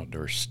advances in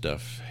outdoor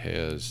stuff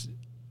has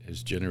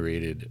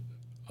generated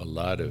a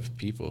lot of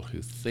people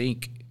who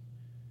think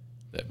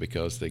that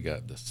because they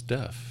got the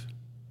stuff,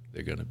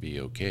 they're going to be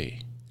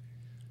okay.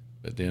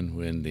 But then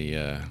when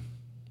the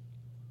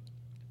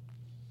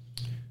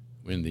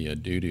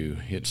doo-doo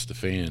hits the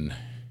fan,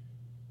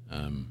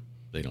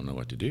 they don't know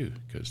what to do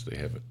because they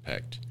haven't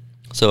packed.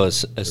 So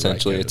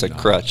essentially, it's a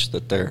crutch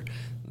that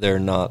they're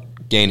not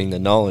gaining the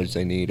knowledge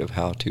they need of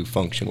how to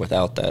function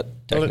without that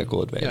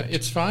technical advantage. Yeah,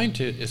 it's fine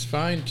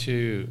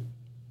to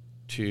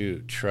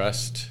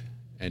trust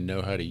and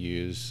know how to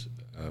use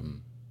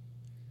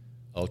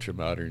ultra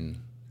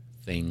modern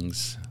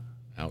things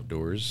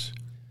outdoors,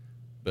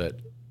 but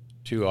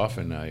too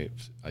often I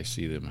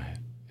see them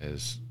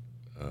as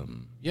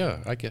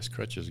I guess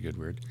crutch is a good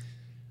word.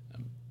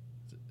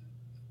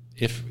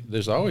 If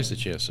there's always a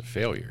chance of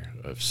failure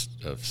of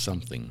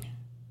something,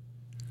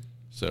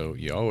 so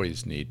you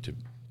always need to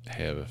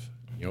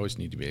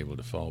be able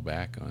to fall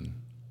back on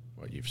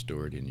what you've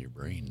stored in your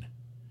brain.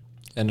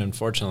 And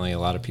unfortunately, a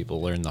lot of people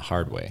learn the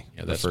hard way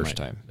the first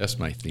time. That's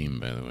my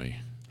theme, by the way.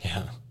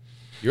 Yeah.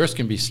 Yours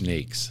can be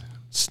snakes.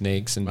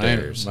 Snakes and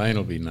bears. Mine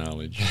will be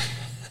knowledge.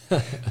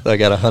 I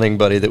got a hunting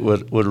buddy that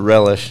would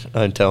relish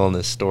on telling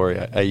this story.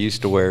 I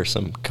used to wear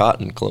some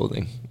cotton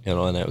clothing,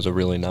 and that was a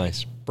really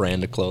nice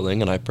brand of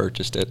clothing, and I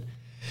purchased it.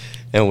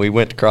 And we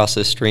went across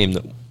this stream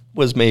that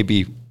was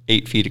maybe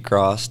 8 feet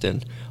across,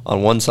 and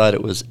on one side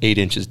it was 8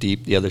 inches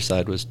deep, the other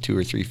side was 2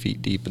 or 3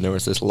 feet deep, and there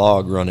was this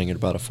log running at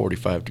about a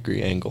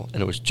 45-degree angle,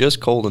 and it was just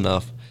cold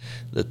enough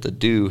that the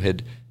dew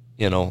had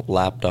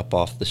lapped up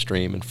off the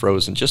stream and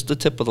frozen just the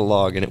tip of the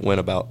log, and it went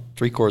about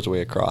 3/4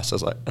 way across.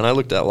 And I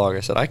looked at that log, I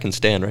said, I can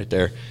stand right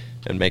there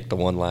and make the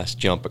one last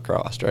jump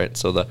across, right?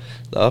 So the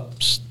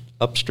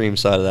upstream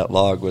side of that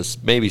log was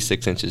maybe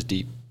 6 inches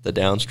deep. The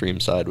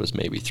downstream side was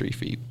maybe 3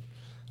 feet.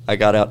 I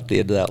got out to the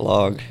end of that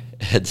log,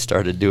 had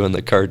started doing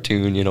the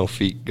cartoon,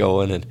 feet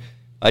going, and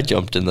I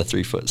jumped in the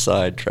 3-foot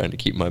side trying to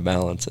keep my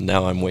balance, and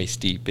now I'm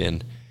waist deep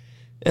in.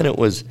 And it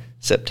was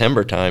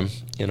September time,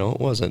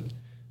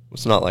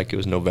 it's not like it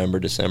was November,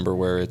 December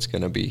where it's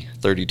going to be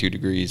 32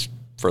 degrees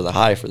for the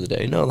high for the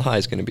day. No, the high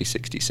is going to be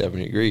 60,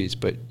 70 degrees,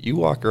 but you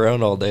walk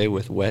around all day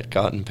with wet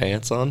cotton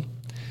pants on.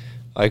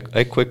 I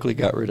quickly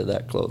got rid of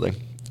that clothing.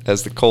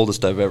 That's the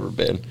coldest I've ever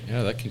been.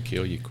 Yeah, that can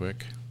kill you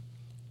quick.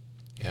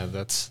 Yeah,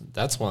 that's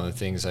one of the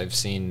things I've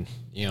seen.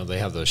 They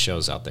have those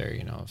shows out there,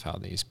 of how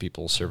these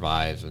people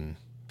survive and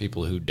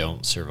people who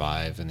don't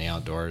survive in the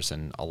outdoors,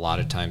 and a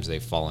lot of times they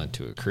fall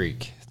into a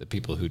creek, the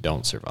people who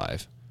don't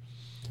survive,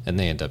 and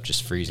they end up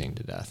just freezing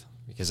to death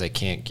because they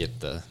can't get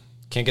the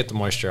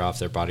moisture off,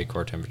 their body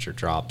core temperature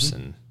drops,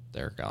 and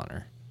they're a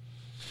goner.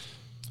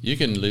 You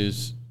can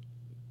lose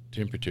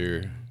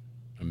temperature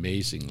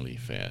amazingly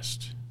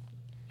fast.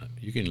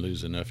 You can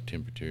lose enough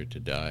temperature to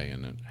die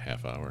in a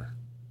half hour.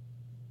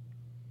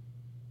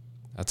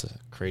 That's a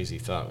crazy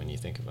thought when you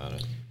think about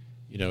it.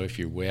 If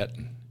you're wet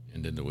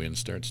and then the wind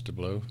starts to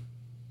blow.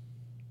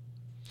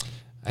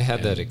 I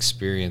had that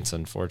experience,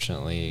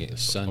 unfortunately. The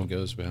sun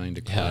goes behind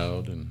a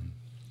cloud. Yeah. And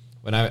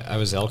when I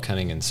was elk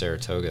hunting in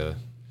Saratoga,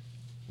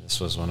 this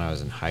was when I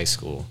was in high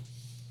school,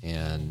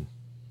 and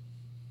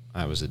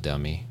I was a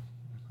dummy.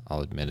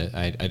 I'll admit it.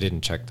 I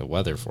didn't check the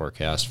weather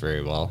forecast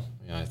very well.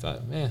 I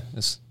thought,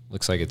 this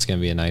looks like it's going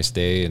to be a nice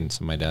day. And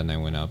so my dad and I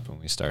went up and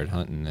we started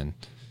hunting, and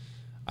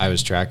I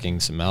was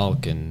tracking some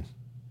elk, and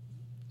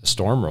a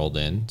storm rolled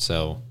in.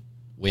 So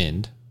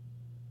wind,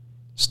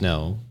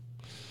 snow,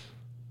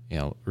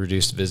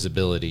 reduced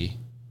visibility,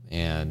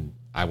 and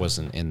I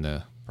wasn't in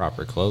the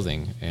proper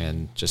clothing.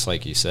 And just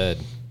like you said,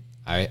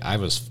 I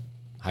was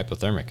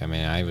hypothermic.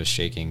 I was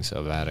shaking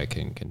so bad I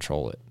couldn't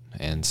control it.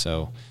 And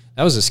so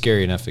that was a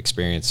scary enough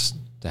experience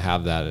to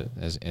have that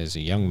as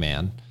a young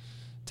man,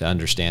 to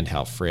understand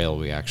how frail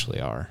we actually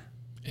are.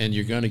 And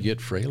you're going to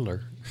get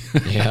frailer.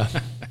 Yeah.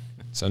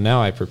 So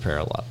now I prepare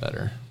a lot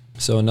better.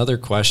 So another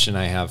question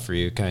I have for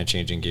you, kind of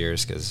changing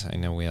gears, because I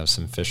know we have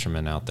some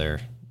fishermen out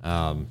there,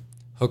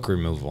 hook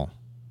removal.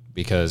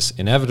 Because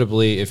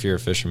inevitably, if you're a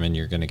fisherman,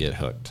 you're going to get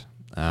hooked.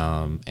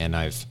 And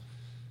I've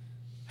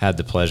had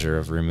the pleasure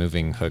of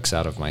removing hooks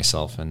out of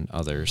myself and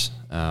others.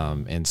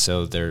 And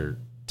so there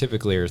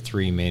typically are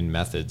 3 main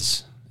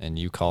methods, and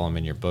you call them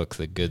in your book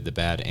the good, the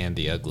bad, and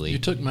the ugly. You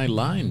took my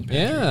line, Patrick.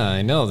 Yeah,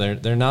 I know.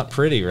 They're not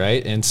pretty,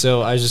 right? And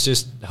so I was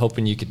just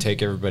hoping you could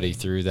take everybody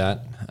through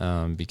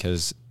that,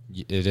 because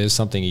it is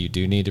something you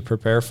do need to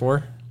prepare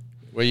for?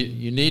 Well,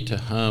 you need to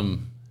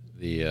hum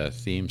the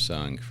theme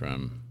song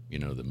from,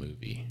 the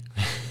movie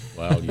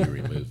while you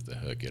remove the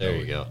hook. There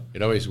you go.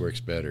 It always works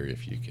better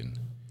if you can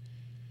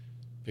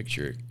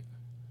picture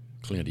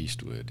Clint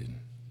Eastwood and,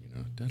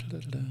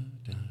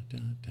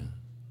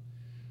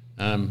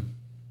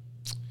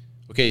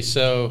 okay,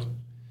 so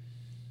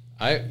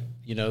the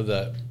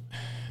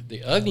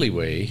ugly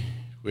way,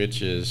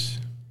 which is,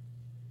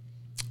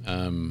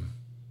 I'll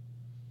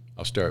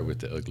start with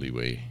the ugly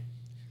way.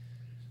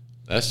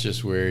 That's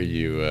just where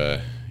you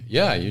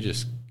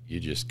just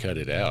cut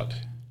it out.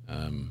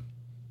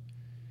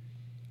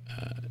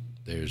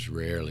 There's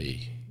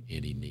rarely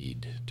any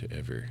need to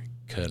ever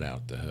cut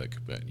out the hook,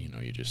 but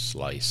you just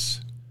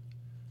slice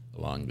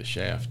along the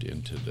shaft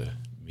into the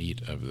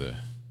meat of the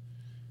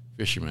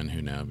fishermen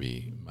who now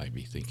might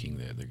be thinking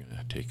that they're going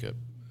to take up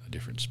a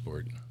different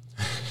sport.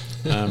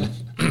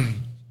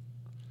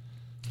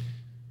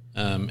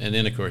 And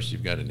then, of course,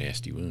 you've got a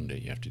nasty wound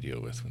that you have to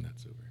deal with when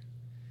that's over.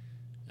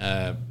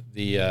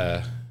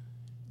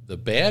 The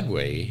bad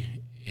way,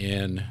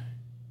 and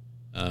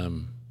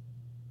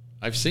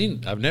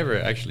I've never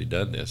actually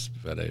done this,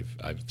 but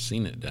I've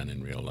seen it done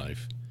in real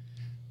life,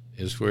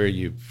 is where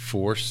you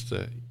force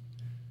the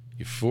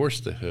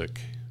hook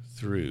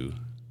through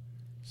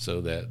so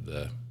that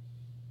the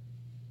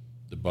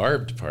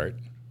barbed part,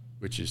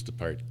 which is the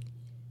part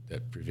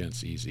that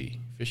prevents easy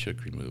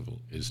fishhook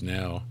removal, is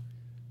now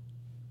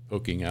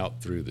poking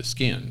out through the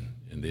skin,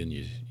 and then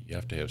you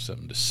have to have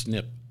something to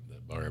snip the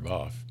barb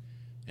off,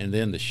 and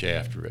then the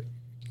shaft will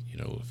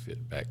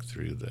fit back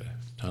through the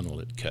tunnel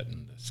it cut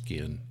in the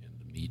skin and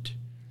the meat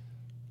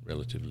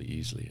relatively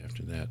easily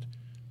after that.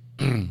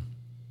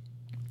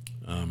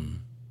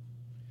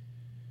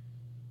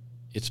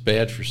 It's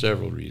bad for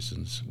several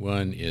reasons.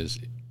 One is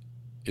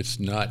it's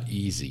not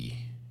easy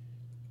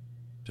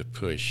to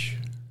push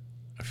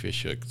a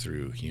fish hook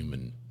through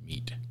human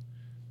meat,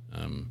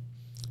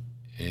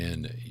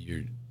 and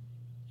you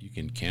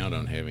can count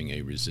on having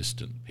a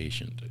resistant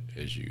patient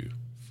as you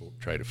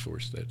try to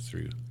force that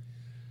through.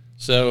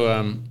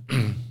 So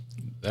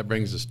that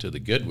brings us to the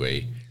good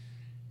way,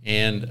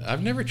 and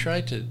I've never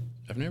tried to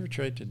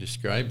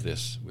describe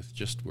this with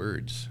just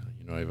words.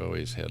 I've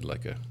always had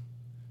like a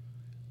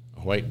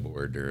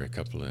whiteboard or a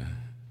couple of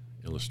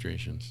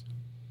illustrations.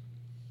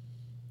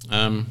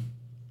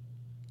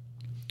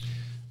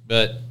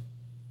 But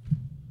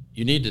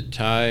you need to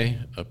tie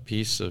a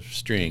piece of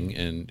string,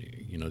 and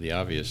the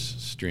obvious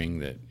string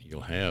that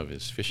you'll have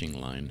is fishing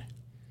line,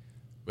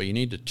 but you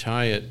need to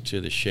tie it to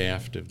the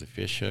shaft of the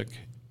fish hook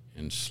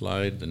and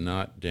slide the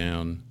knot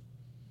down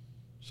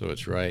so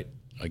it's right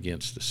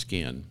against the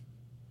skin.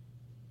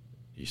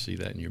 You see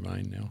that in your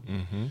mind now?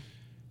 Mm-hmm.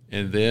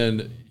 And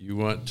then you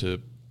want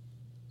to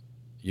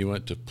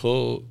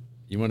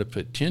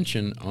put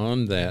tension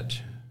on that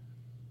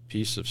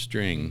piece of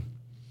string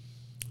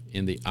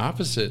in the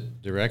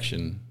opposite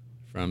direction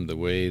from the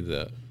way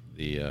the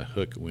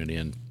hook went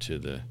into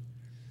the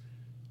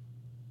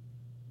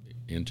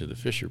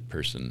fisher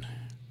person,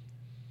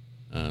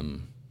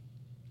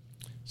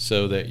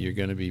 so that you're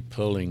going to be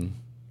pulling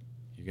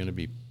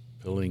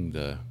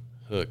the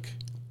hook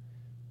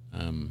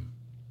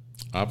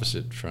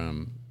opposite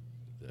from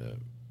the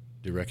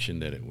direction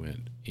that it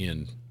went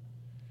in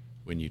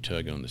when you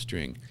tug on the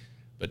string.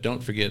 But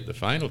don't forget, the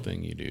final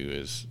thing you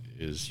do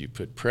is you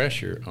put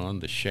pressure on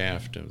the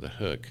shaft of the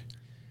hook,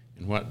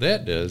 and what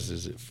that does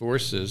is it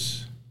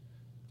forces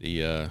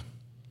the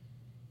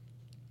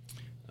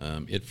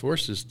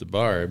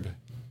barb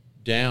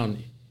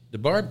down. The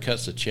barb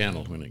cuts a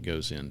channel when it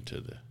goes into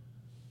the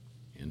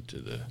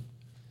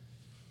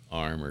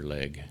arm or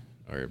leg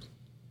or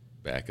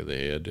back of the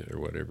head or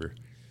whatever.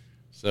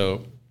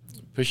 So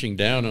pushing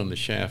down on the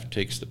shaft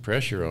takes the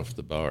pressure off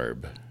the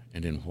barb,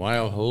 and then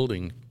while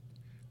holding,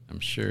 I'm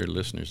sure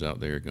listeners out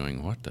there are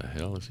going, what the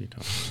hell is he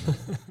talking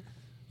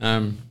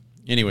about?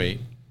 Anyway,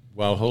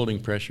 while holding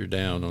pressure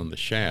down on the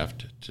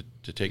shaft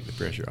to take the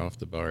pressure off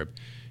the barb,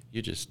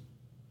 you just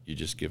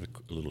give a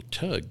little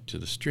tug to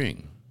the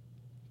string.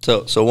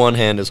 So one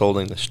hand is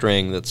holding the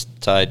string that's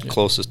tied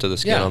closest to the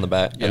skin on the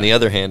back, and the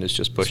other hand is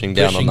just pushing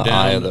down on the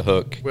eye of the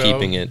hook,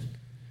 keeping it.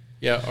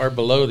 Yeah, or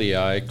below the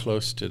eye,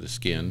 close to the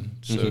skin,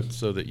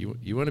 so that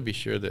you want to be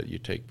sure that you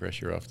take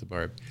pressure off the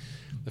barb.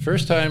 The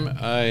first time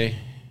I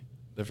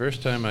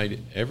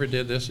ever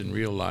did this in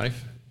real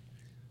life,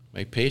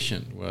 my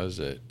patient was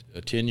a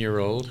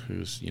 10-year-old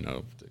who's,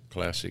 the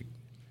classic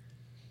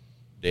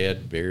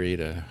dad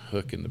buried a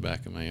hook in the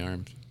back of my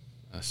arm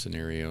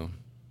scenario.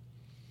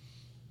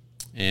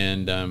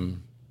 And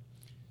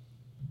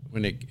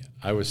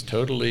I was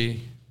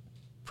totally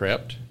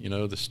prepped,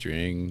 the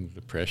string,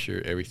 the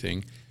pressure,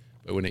 everything.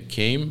 But when it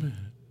came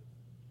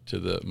to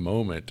the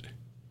moment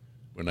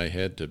when I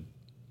had to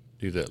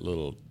do that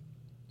little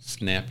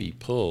snappy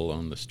pull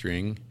on the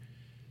string,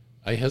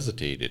 I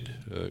hesitated.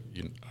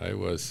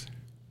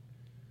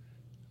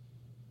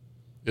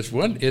 It's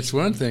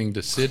one thing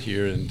to sit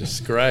here and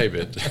describe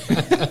it,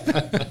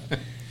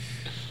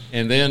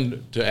 And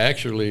then to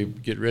actually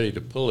get ready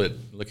to pull it,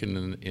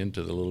 looking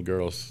into the little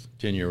girl's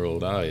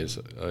 10-year-old eyes,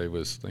 I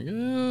was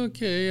thinking,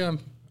 okay, I'm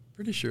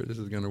pretty sure this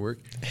is going to work.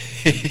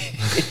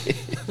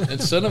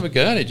 And son of a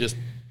gun, it just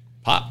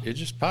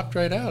popped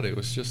right out. It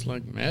was just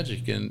like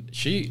magic. And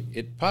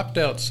it popped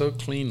out so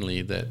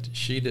cleanly that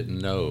she didn't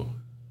know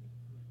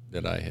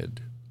that I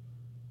had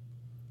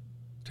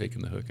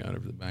taken the hook out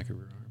of the back of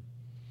her arm.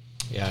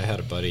 Yeah, I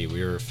had a buddy.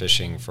 We were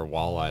fishing for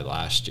walleye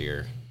last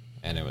year,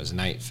 and it was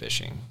night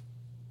fishing.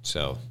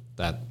 So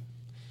that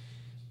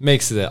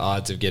makes the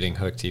odds of getting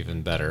hooked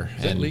even better.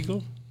 Is that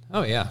legal?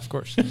 Oh, yeah, of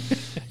course.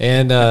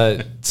 And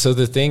so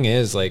the thing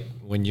is, like,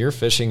 when you're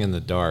fishing in the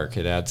dark,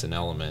 it adds an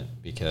element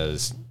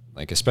because,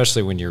 like,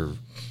 especially when you're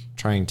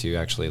trying to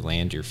actually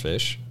land your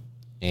fish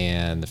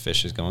and the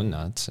fish is going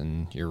nuts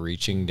and you're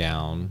reaching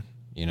down,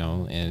 you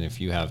know, and if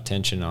you have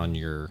tension on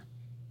your,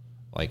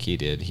 like he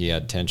did, he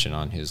had tension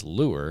on his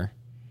lure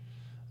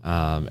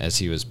as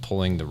he was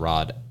pulling the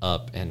rod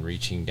up and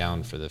reaching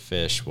down for the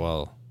fish.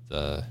 Well,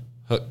 the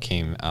hook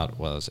came out,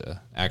 was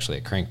actually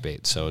a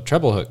crankbait. So a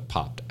treble hook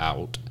popped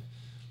out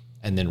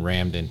and then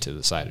rammed into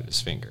the side of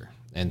his finger.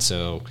 And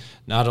so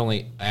not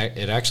only,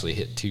 it actually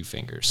hit 2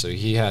 fingers. So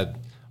he had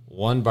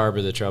one barb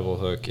of the treble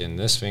hook in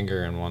this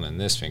finger and one in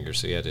this finger.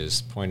 So he had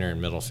his pointer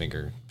and middle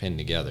finger pinned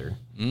together.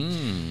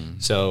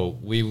 So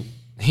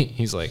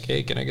he's like,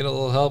 hey, can I get a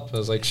little help? I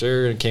was like,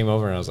 sure. And came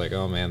over and I was like,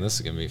 oh man, this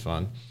is going to be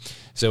fun.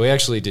 So we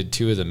actually did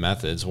 2 of the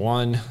methods.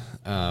 One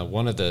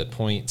of the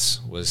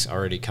points was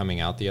already coming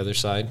out the other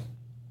side.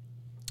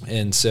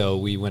 And so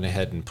we went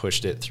ahead and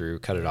pushed it through,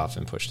 cut it off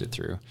and pushed it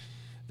through.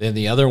 Then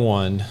the other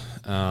one,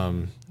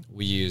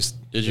 we used.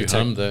 Did you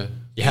hum the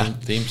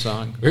theme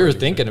song? We were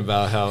thinking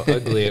about how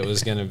ugly it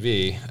was going to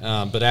be.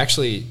 But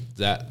actually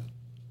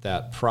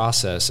that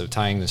process of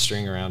tying the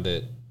string around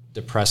it,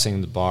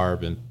 depressing the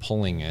barb and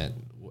pulling it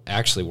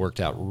actually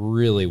worked out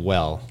really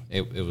well.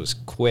 It was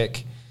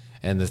quick.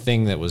 And the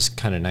thing that was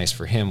kind of nice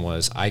for him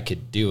was I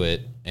could do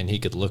it and he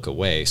could look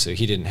away. So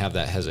he didn't have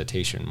that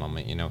hesitation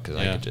moment, you know, because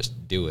I could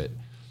just do it.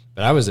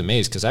 But I was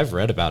amazed because I've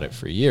read about it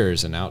for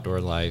years in outdoor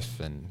life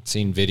and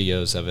seen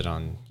videos of it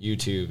on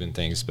YouTube and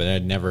things, but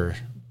I'd never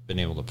been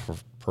able to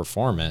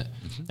perform it.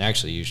 I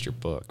actually used your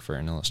book for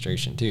an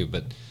illustration too,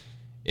 but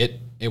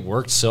it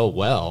worked so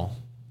well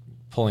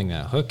pulling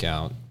that hook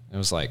out. It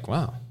was like,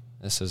 wow,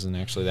 this isn't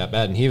actually that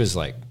bad. And he was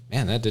like,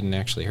 man, that didn't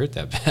actually hurt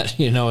that bad,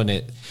 you know, and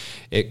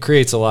it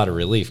creates a lot of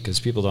relief because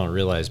people don't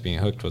realize being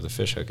hooked with a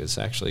fish hook is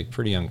actually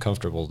pretty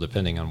uncomfortable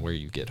depending on where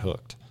you get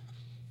hooked.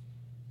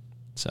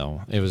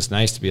 So it was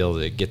nice to be able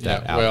to get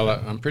that out. Well,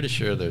 I'm pretty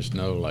sure there's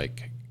no,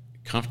 like,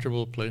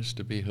 comfortable place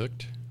to be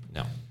hooked.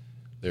 No.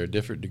 There are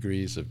different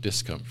degrees of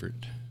discomfort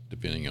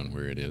depending on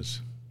where it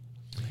is.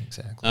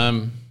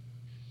 Exactly.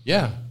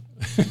 Yeah.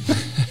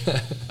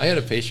 I had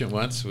a patient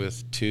once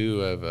with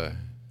two of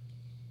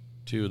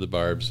the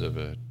barbs of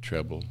a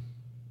treble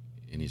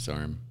in his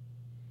arm.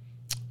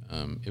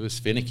 It was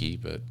finicky,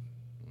 but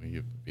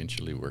we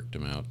eventually worked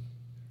them out.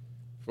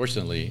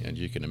 Fortunately, and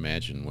you can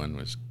imagine, one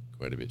was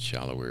quite a bit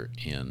shallower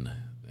in,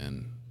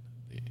 and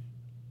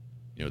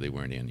they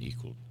weren't in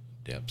equal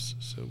depths,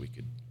 so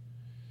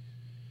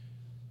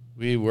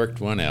we worked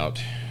one out.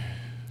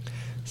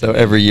 So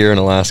every year in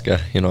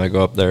Alaska, I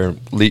go up there,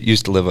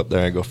 used to live up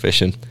there, I go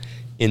fishing.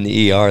 In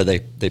the ER,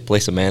 they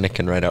place a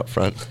mannequin right out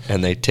front,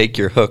 and they take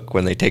your hook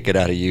when they take it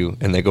out of you,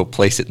 and they go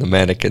place it in the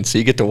mannequin. So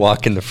you get to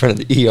walk in the front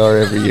of the ER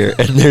every year,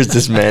 and there's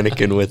this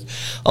mannequin with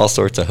all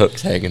sorts of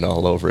hooks hanging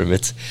all over him.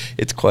 It's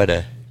quite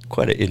a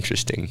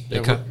interesting.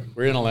 Yeah,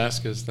 where in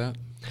Alaska is that?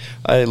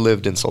 I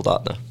lived in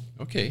Soldotna.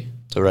 Okay.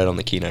 So right on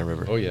the Kenai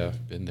River. Oh yeah,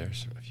 I've been there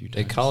a few times.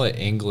 They call it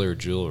angler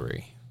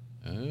jewelry.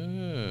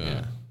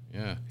 Oh,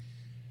 yeah.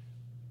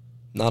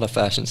 Not a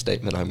fashion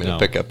statement I'm going to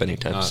pick up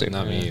anytime soon.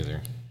 Not me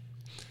either.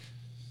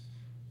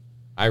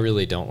 I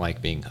really don't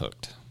like being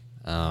hooked.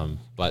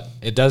 But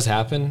it does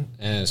happen,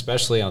 and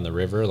especially on the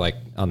river, like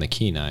on the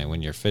Kenai,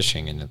 when you're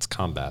fishing and it's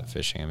combat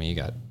fishing. I mean, you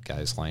got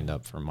guys lined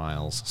up for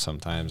miles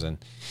sometimes, and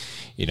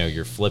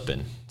you're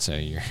flipping. So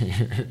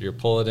you're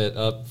pulling it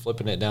up,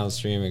 flipping it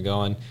downstream and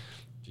going.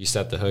 If you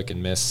set the hook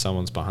and miss,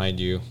 someone's behind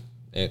you,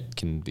 it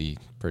can be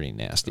pretty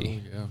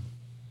nasty. Oh, yeah.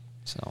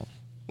 So,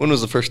 when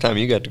was the first time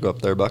you got to go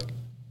up there, Buck?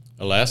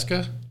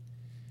 Alaska?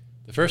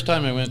 The first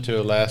time I went to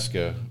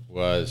Alaska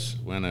was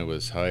when I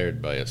was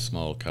hired by a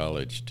small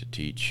college to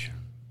teach.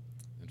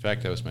 In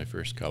fact, that was my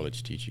first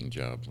college teaching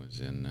job, was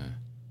in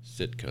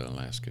Sitka,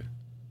 Alaska.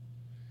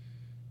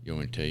 You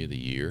want me to tell you the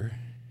year?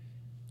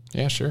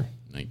 yeah, sure.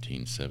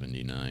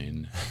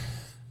 1979.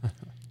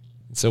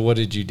 So what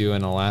did you do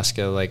in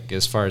Alaska, like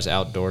as far as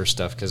outdoor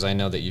stuff? Because I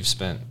know that you've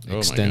spent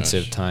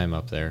extensive time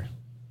up there.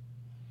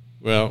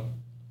 Well,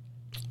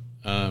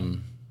 to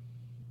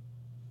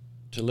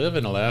live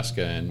in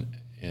Alaska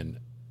and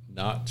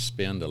not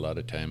spend a lot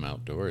of time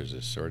outdoors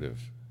is sort of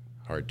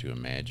hard to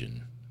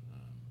imagine.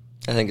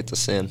 I think it's a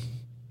sin.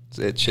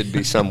 It should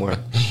be somewhere.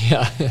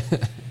 Yeah.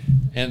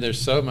 And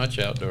there's so much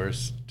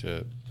outdoors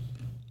to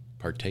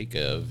partake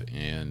of,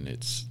 and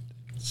it's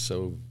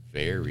so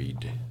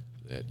varied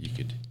that you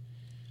could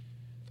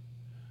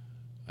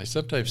I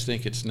sometimes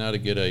think it's not a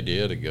good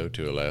idea to go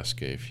to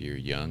Alaska if you're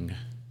young,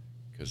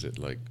 because it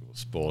will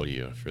spoil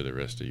you for the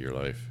rest of your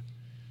life.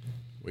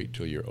 Wait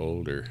till you're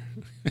older.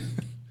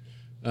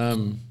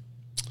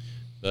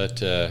 But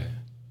now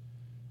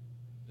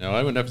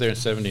I went up there in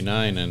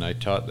 '79 and I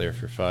taught there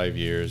for 5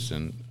 years,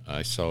 and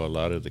I saw a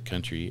lot of the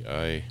country.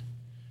 I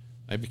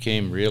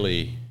became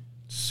really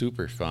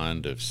super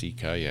fond of sea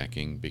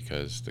kayaking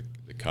because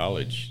the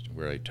college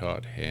where I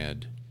taught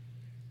had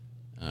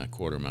a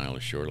quarter-mile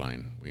of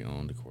shoreline. We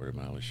owned a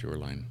quarter-mile of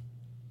shoreline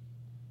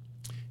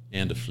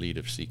and a fleet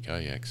of sea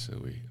kayaks, so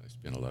I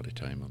spent a lot of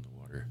time on the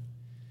water.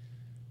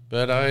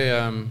 But I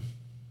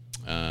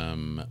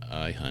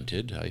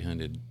hunted. I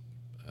hunted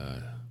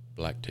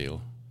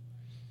blacktail,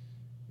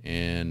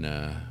 and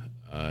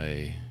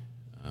I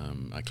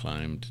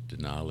climbed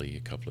Denali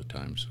a couple of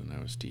times when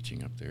I was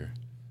teaching up there.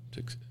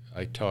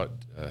 I taught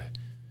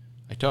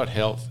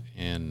health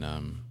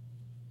and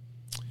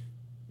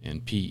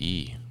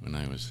PE when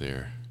I was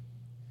there,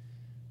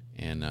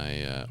 and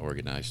I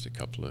organized a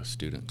couple of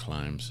student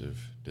climbs of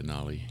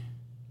Denali,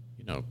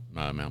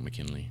 Mount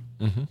McKinley.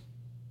 Mm-hmm.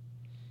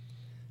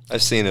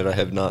 I've seen it. I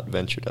have not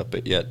ventured up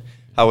it yet.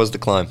 How was the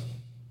climb?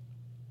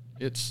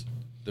 It's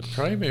the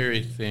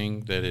primary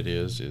thing that it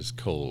is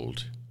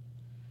cold,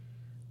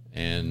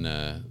 and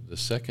the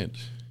second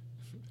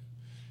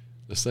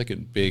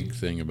big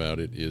thing about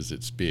it is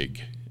it's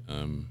big.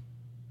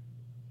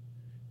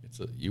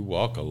 You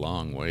walk a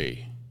long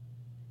way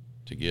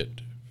to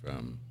get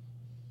from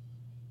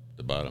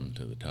the bottom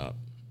to the top.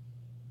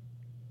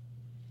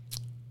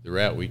 The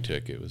route we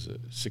took, it was a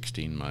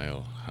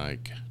 16-mile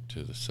hike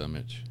to the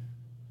summit,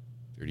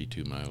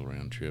 32-mile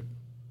round trip.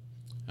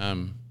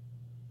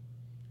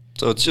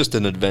 So it's just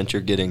an adventure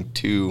getting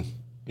to,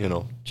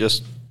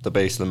 just the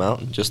base of the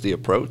mountain, just the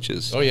approach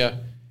is. Oh, yeah.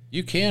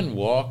 You can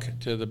walk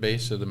to the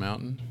base of the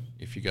mountain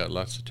if you got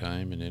lots of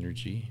time and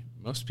energy.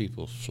 Most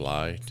people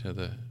fly to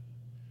the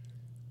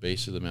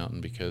base of the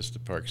mountain because the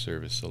Park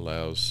Service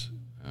allows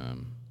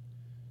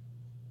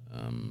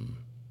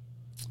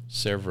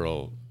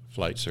several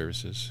flight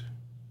services,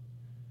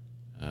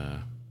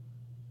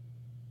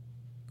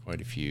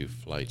 quite a few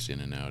flights in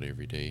and out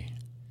every day.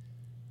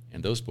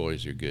 And those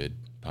boys are good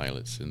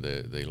pilots, and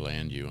they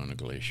land you on a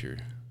glacier,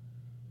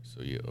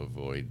 so you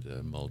avoid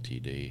the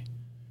multi-day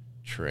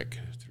trek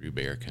through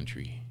bear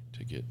country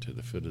to get to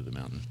the foot of the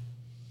mountain.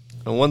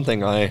 And one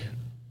thing I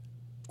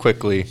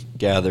quickly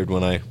gathered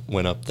when I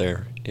went up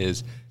there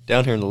is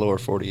down here in the lower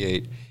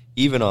 48,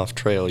 even off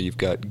trail, you've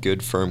got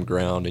good firm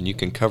ground and you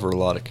can cover a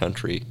lot of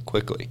country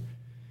quickly.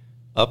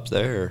 Up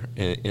there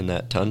in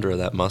that tundra,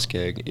 that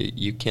muskeg,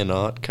 you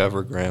cannot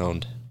cover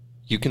ground.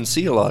 You can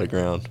see a lot of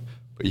ground,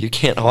 but you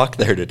can't walk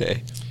there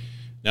today.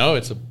 No,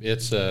 it's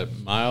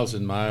miles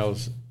and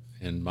miles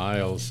and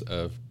miles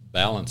of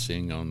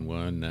balancing on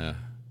one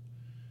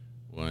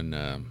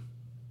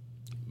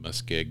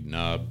muskeg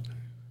knob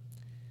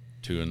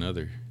to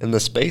another. And the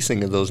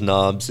spacing of those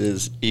knobs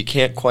is you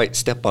can't quite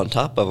step on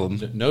top of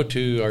them. No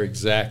two are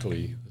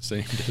exactly the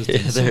same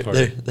distance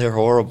apart. They're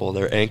horrible.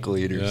 They're ankle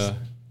eaters. Yeah.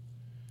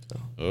 So.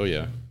 Oh,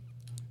 yeah.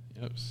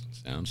 Yep.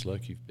 Sounds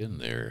like you've been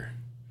there.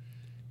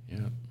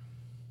 Yeah.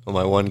 Well,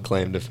 my one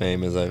claim to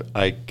fame is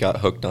I got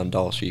hooked on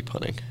Dall sheep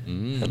hunting.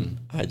 And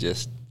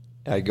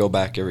I go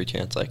back every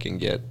chance I can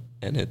get.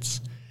 And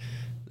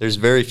there's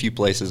very few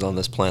places on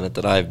this planet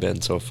that I've been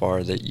so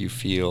far that you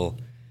feel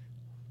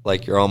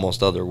like you're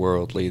almost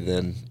otherworldly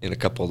than in a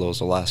couple of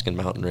those Alaskan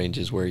mountain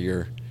ranges where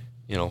you're,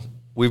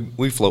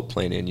 we float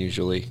plane in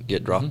usually,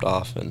 get dropped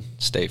off and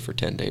stay for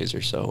 10 days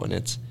or so. And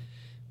it's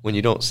when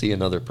you don't see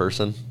another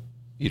person,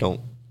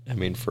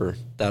 for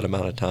that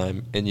amount of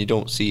time, and you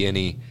don't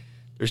see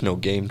there's no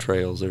game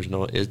trails, there's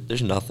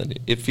nothing.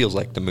 It feels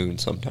like the moon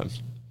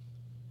sometimes.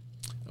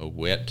 A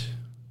wet,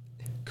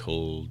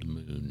 cold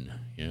moon.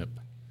 Yep.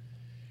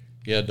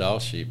 Yeah, Dall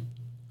sheep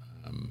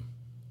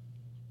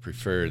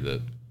prefer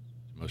the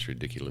most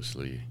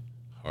ridiculously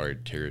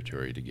hard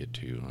territory to get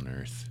to on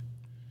Earth.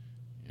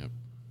 Yep.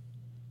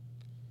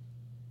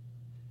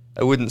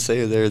 I wouldn't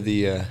say they're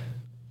the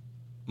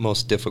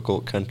most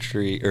difficult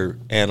country or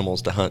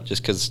animals to hunt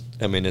just because,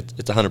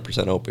 it's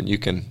 100% open. You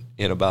can,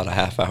 in about a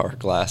half-hour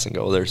glass and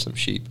go, there's some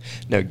sheep.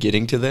 Now,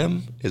 getting to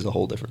them is a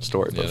whole different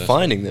story, but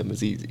finding them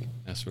is easy.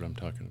 That's what I'm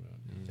talking about.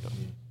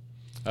 Mm-hmm.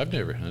 I've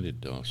never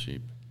hunted Dall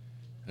sheep.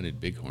 Hunted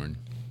bighorn.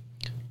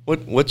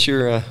 What's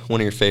your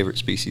one of your favorite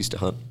species to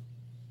hunt?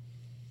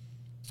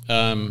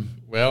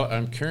 Well,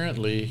 I'm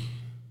currently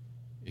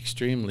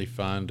extremely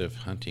fond of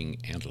hunting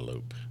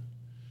antelope,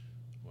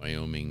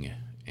 Wyoming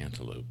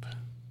antelope.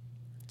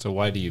 So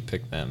why do you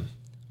pick them?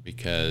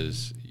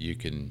 Because you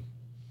can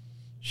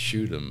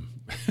shoot them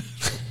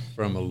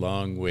from a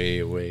long way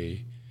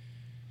away,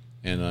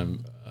 and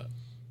I'm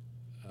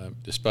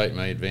despite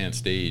my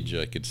advanced age,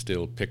 I could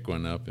still pick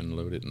one up and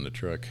load it in the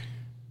truck.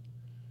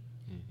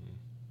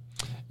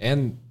 Mm-hmm.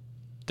 And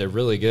they're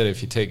really good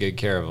if you take good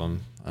care of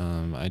them.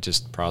 I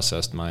just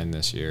processed mine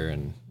this year,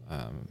 and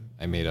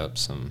I made up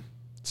some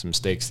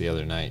steaks the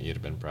other night. You'd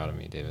have been proud of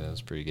me, David. That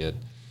was pretty good.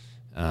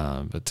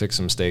 But took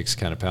some steaks,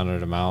 kind of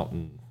pounded them out,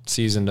 and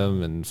seasoned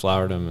them and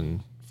floured them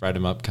and fried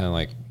them up kind of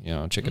like,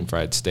 chicken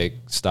fried steak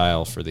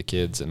style for the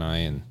kids and I.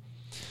 And,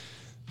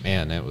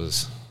 man, it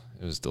was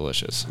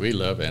delicious. We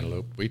love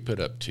antelope. We put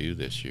up 2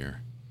 this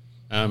year.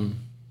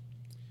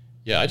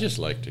 I just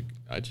like to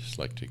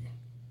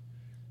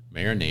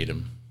marinate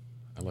them.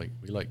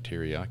 We like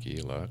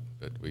teriyaki a lot,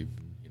 but we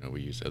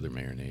use other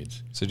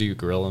marinades. So do you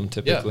grill them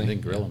typically? Yeah,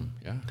 then grill them.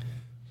 Yeah.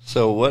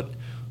 So what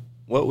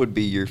would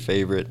be your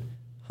favorite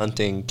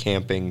hunting,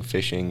 camping,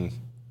 fishing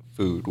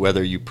food?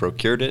 Whether you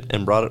procured it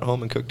and brought it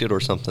home and cooked it,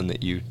 or something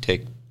that you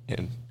take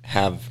and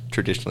have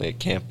traditionally at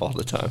camp all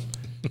the time?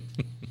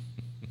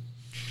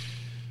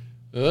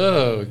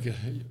 Oh,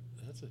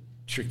 that's a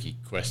tricky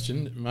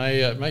question.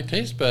 My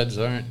taste buds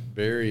aren't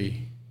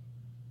very.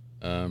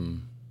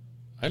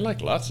 I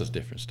like lots of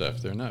different stuff.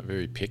 They're not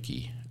very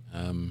picky.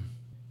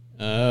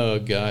 Oh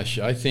gosh,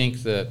 I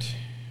think that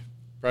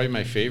probably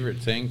my favorite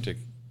thing to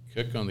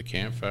cook on the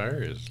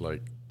campfire is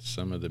like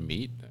some of the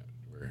meat that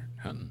we're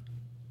hunting.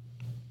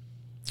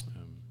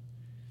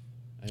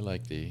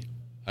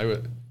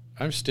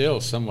 I'm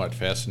still somewhat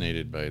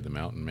fascinated by the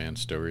mountain man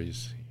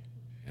stories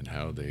and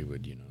how they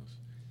would,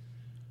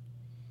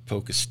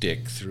 poke a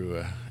stick through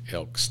a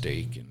elk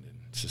steak and then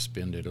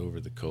suspend it over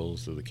the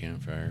coals of the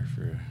campfire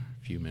for a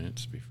few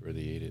minutes before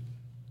they ate it.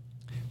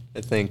 I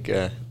think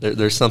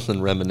there's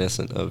something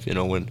reminiscent of,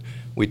 when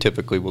we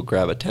typically will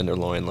grab a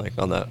tenderloin. Like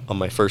on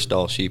my first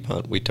all sheep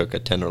hunt, we took a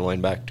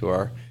tenderloin back to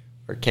our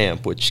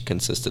camp, which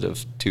consisted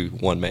of 2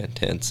 one-man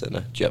tents and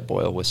a jet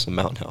boil with some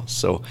Mountain House.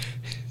 So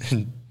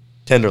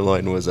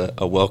tenderloin was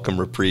a welcome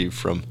reprieve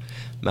from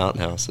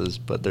Mountain Houses,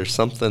 but there's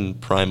something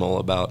primal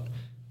about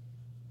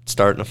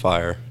starting a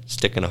fire,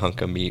 sticking a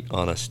hunk of meat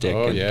on a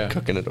stick,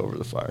 cooking it over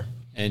the fire.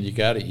 And you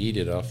got to eat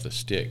it off the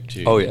stick,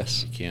 too. Oh,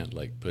 yes. You can't,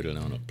 put it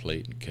on a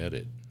plate and cut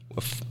it.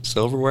 With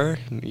silverware?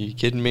 Are you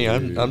kidding me?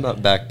 I'm not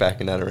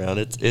backpacking that around.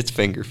 It's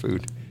finger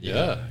food.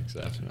 Yeah,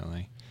 exactly.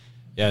 Definitely.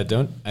 Yeah,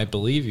 I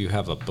believe you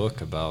have a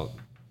book about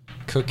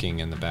cooking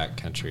in the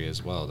backcountry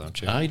as well,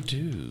 don't you? I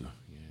do,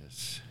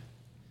 yes.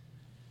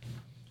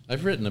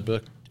 I've written a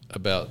book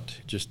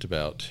about just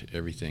about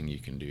everything you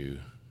can do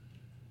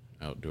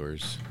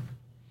outdoors.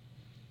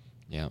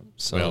 Yeah.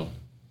 So well,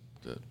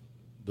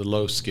 the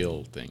low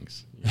skill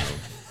things.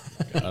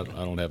 I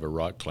don't have a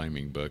rock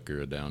climbing book or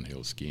a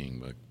downhill skiing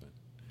book, but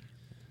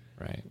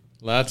right.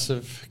 Lots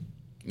of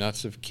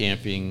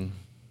camping,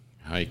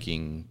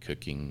 hiking,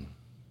 cooking,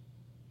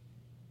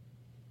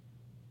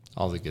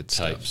 all the good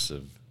types stuff.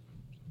 of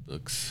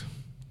books.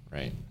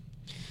 Right.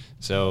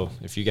 So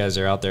if you guys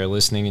are out there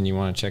listening and you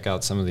want to check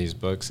out some of these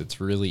books,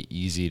 it's really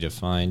easy to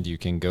find. You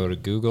can go to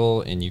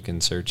Google and you can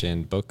search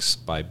in books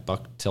by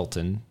Buck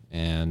Tilton,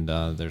 and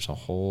there's a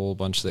whole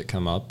bunch that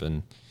come up.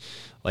 And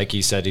like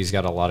he said, he's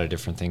got a lot of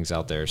different things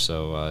out there,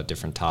 so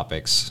different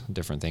topics,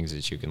 different things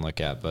that you can look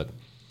at. But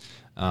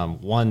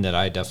one that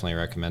I definitely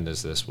recommend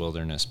is this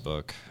wilderness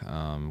book,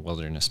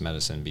 Wilderness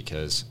Medicine,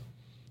 because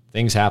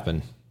things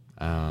happen.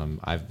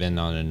 I've been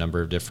on a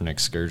number of different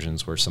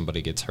excursions where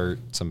somebody gets hurt,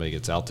 somebody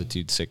gets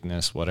altitude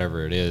sickness,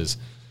 whatever it is,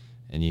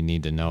 and you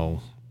need to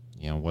know,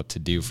 what to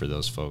do for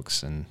those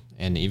folks and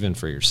even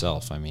for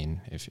yourself. I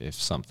mean, if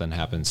something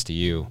happens to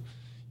you,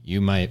 you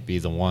might be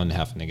the one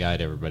having to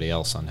guide everybody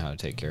else on how to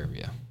take care of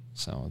you.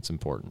 So it's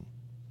important.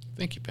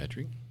 Thank you,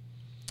 Patrick.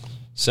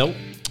 So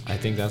I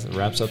think that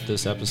wraps up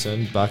this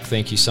episode. Buck,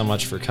 thank you so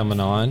much for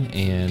coming on,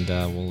 and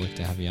we'll look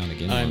to have you on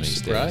again one of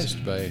these days. I'm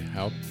surprised by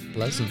how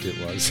pleasant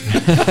it was.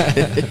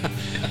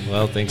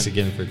 Well, thanks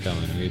again for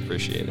coming. We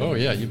appreciate it. Oh,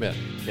 yeah, you bet.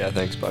 Yeah,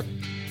 thanks, Buck.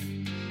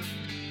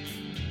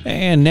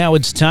 And now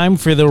it's time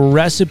for the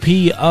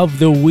recipe of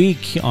the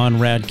week on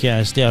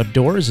Radcast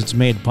Outdoors. It's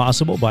made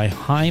possible by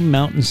High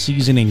Mountain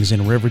Seasonings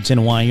in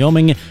Riverton,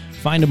 Wyoming.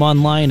 Find them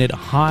online at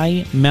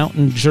High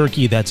Mountain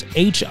Jerky. That's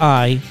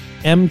HIMTNJERKY.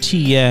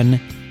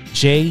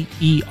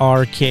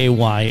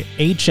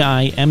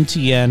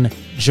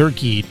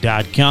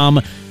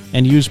 HIMTNjerky.com,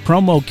 and use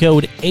promo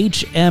code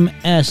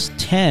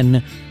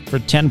HMS10 for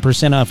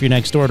 10% off your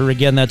next order.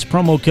 Again, that's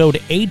promo code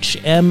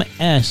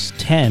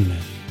HMS10.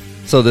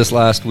 So this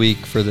last week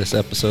for this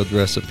episode's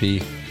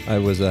recipe, I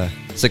was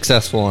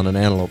successful on an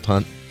antelope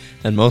hunt,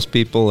 and most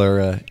people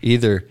are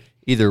either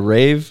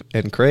rave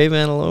and crave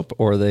antelope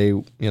or they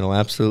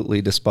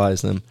absolutely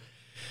despise them.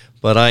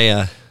 But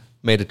I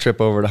made a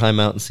trip over to High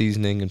Mountain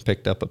Seasoning and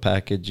picked up a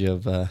package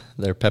of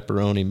their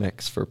pepperoni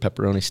mix for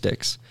pepperoni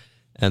sticks,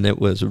 and it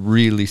was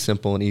really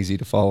simple and easy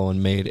to follow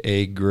and made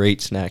a great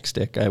snack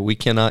stick. I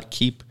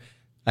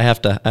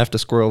have to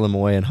squirrel them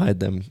away and hide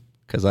them,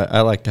 because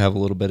I like to have a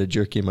little bit of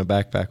jerky in my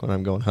backpack when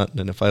I'm going hunting,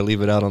 and if I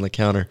leave it out on the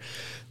counter,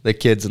 the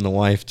kids and the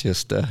wife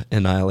just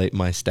annihilate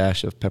my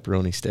stash of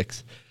pepperoni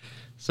sticks.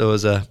 So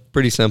it was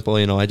pretty simple.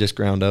 I just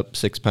ground up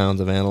 6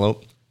 pounds of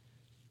antelope.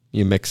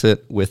 You mix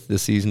it with the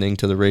seasoning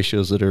to the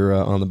ratios that are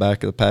on the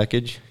back of the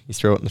package. You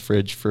throw it in the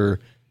fridge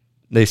for,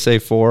 they say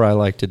 4. I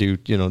like to do,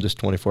 just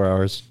 24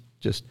 hours.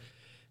 Just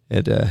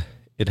it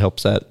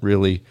helps that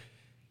really,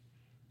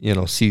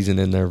 season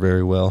in there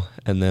very well.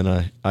 And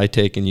then I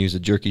take and use a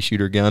jerky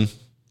shooter gun,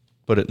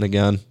 put it in the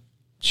gun,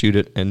 shoot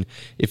it. And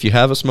if you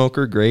have a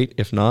smoker, great.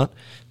 If not,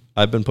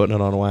 I've been putting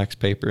it on wax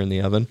paper in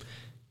the oven.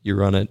 You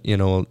run it,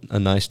 a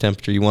nice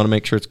temperature. You want to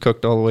make sure it's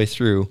cooked all the way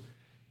through.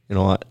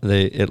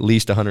 At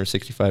least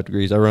 165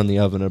 degrees. I run the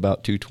oven at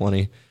about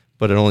 220,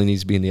 but it only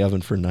needs to be in the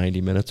oven for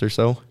 90 minutes or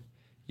so.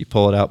 You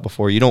pull it out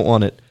before. You don't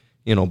want it,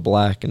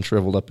 black and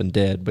shriveled up and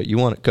dead, but you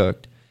want it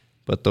cooked.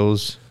 But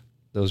those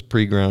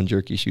pre-ground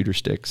jerky shooter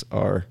sticks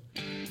are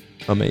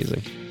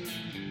amazing.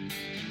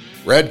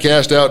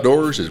 Radcast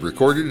Outdoors is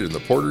recorded in the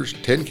Porter's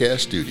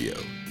 10Cast studio.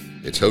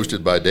 It's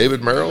hosted by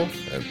David Merrill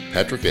and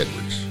Patrick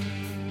Edwards.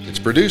 It's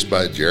produced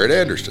by Jared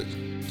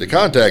Anderson. To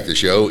contact the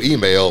show,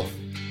 email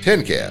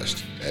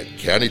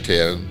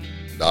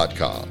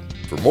 10cast@county10.com.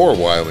 For more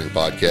Wyoming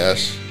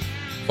podcasts,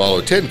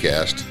 follow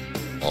 10Cast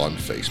on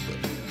Facebook.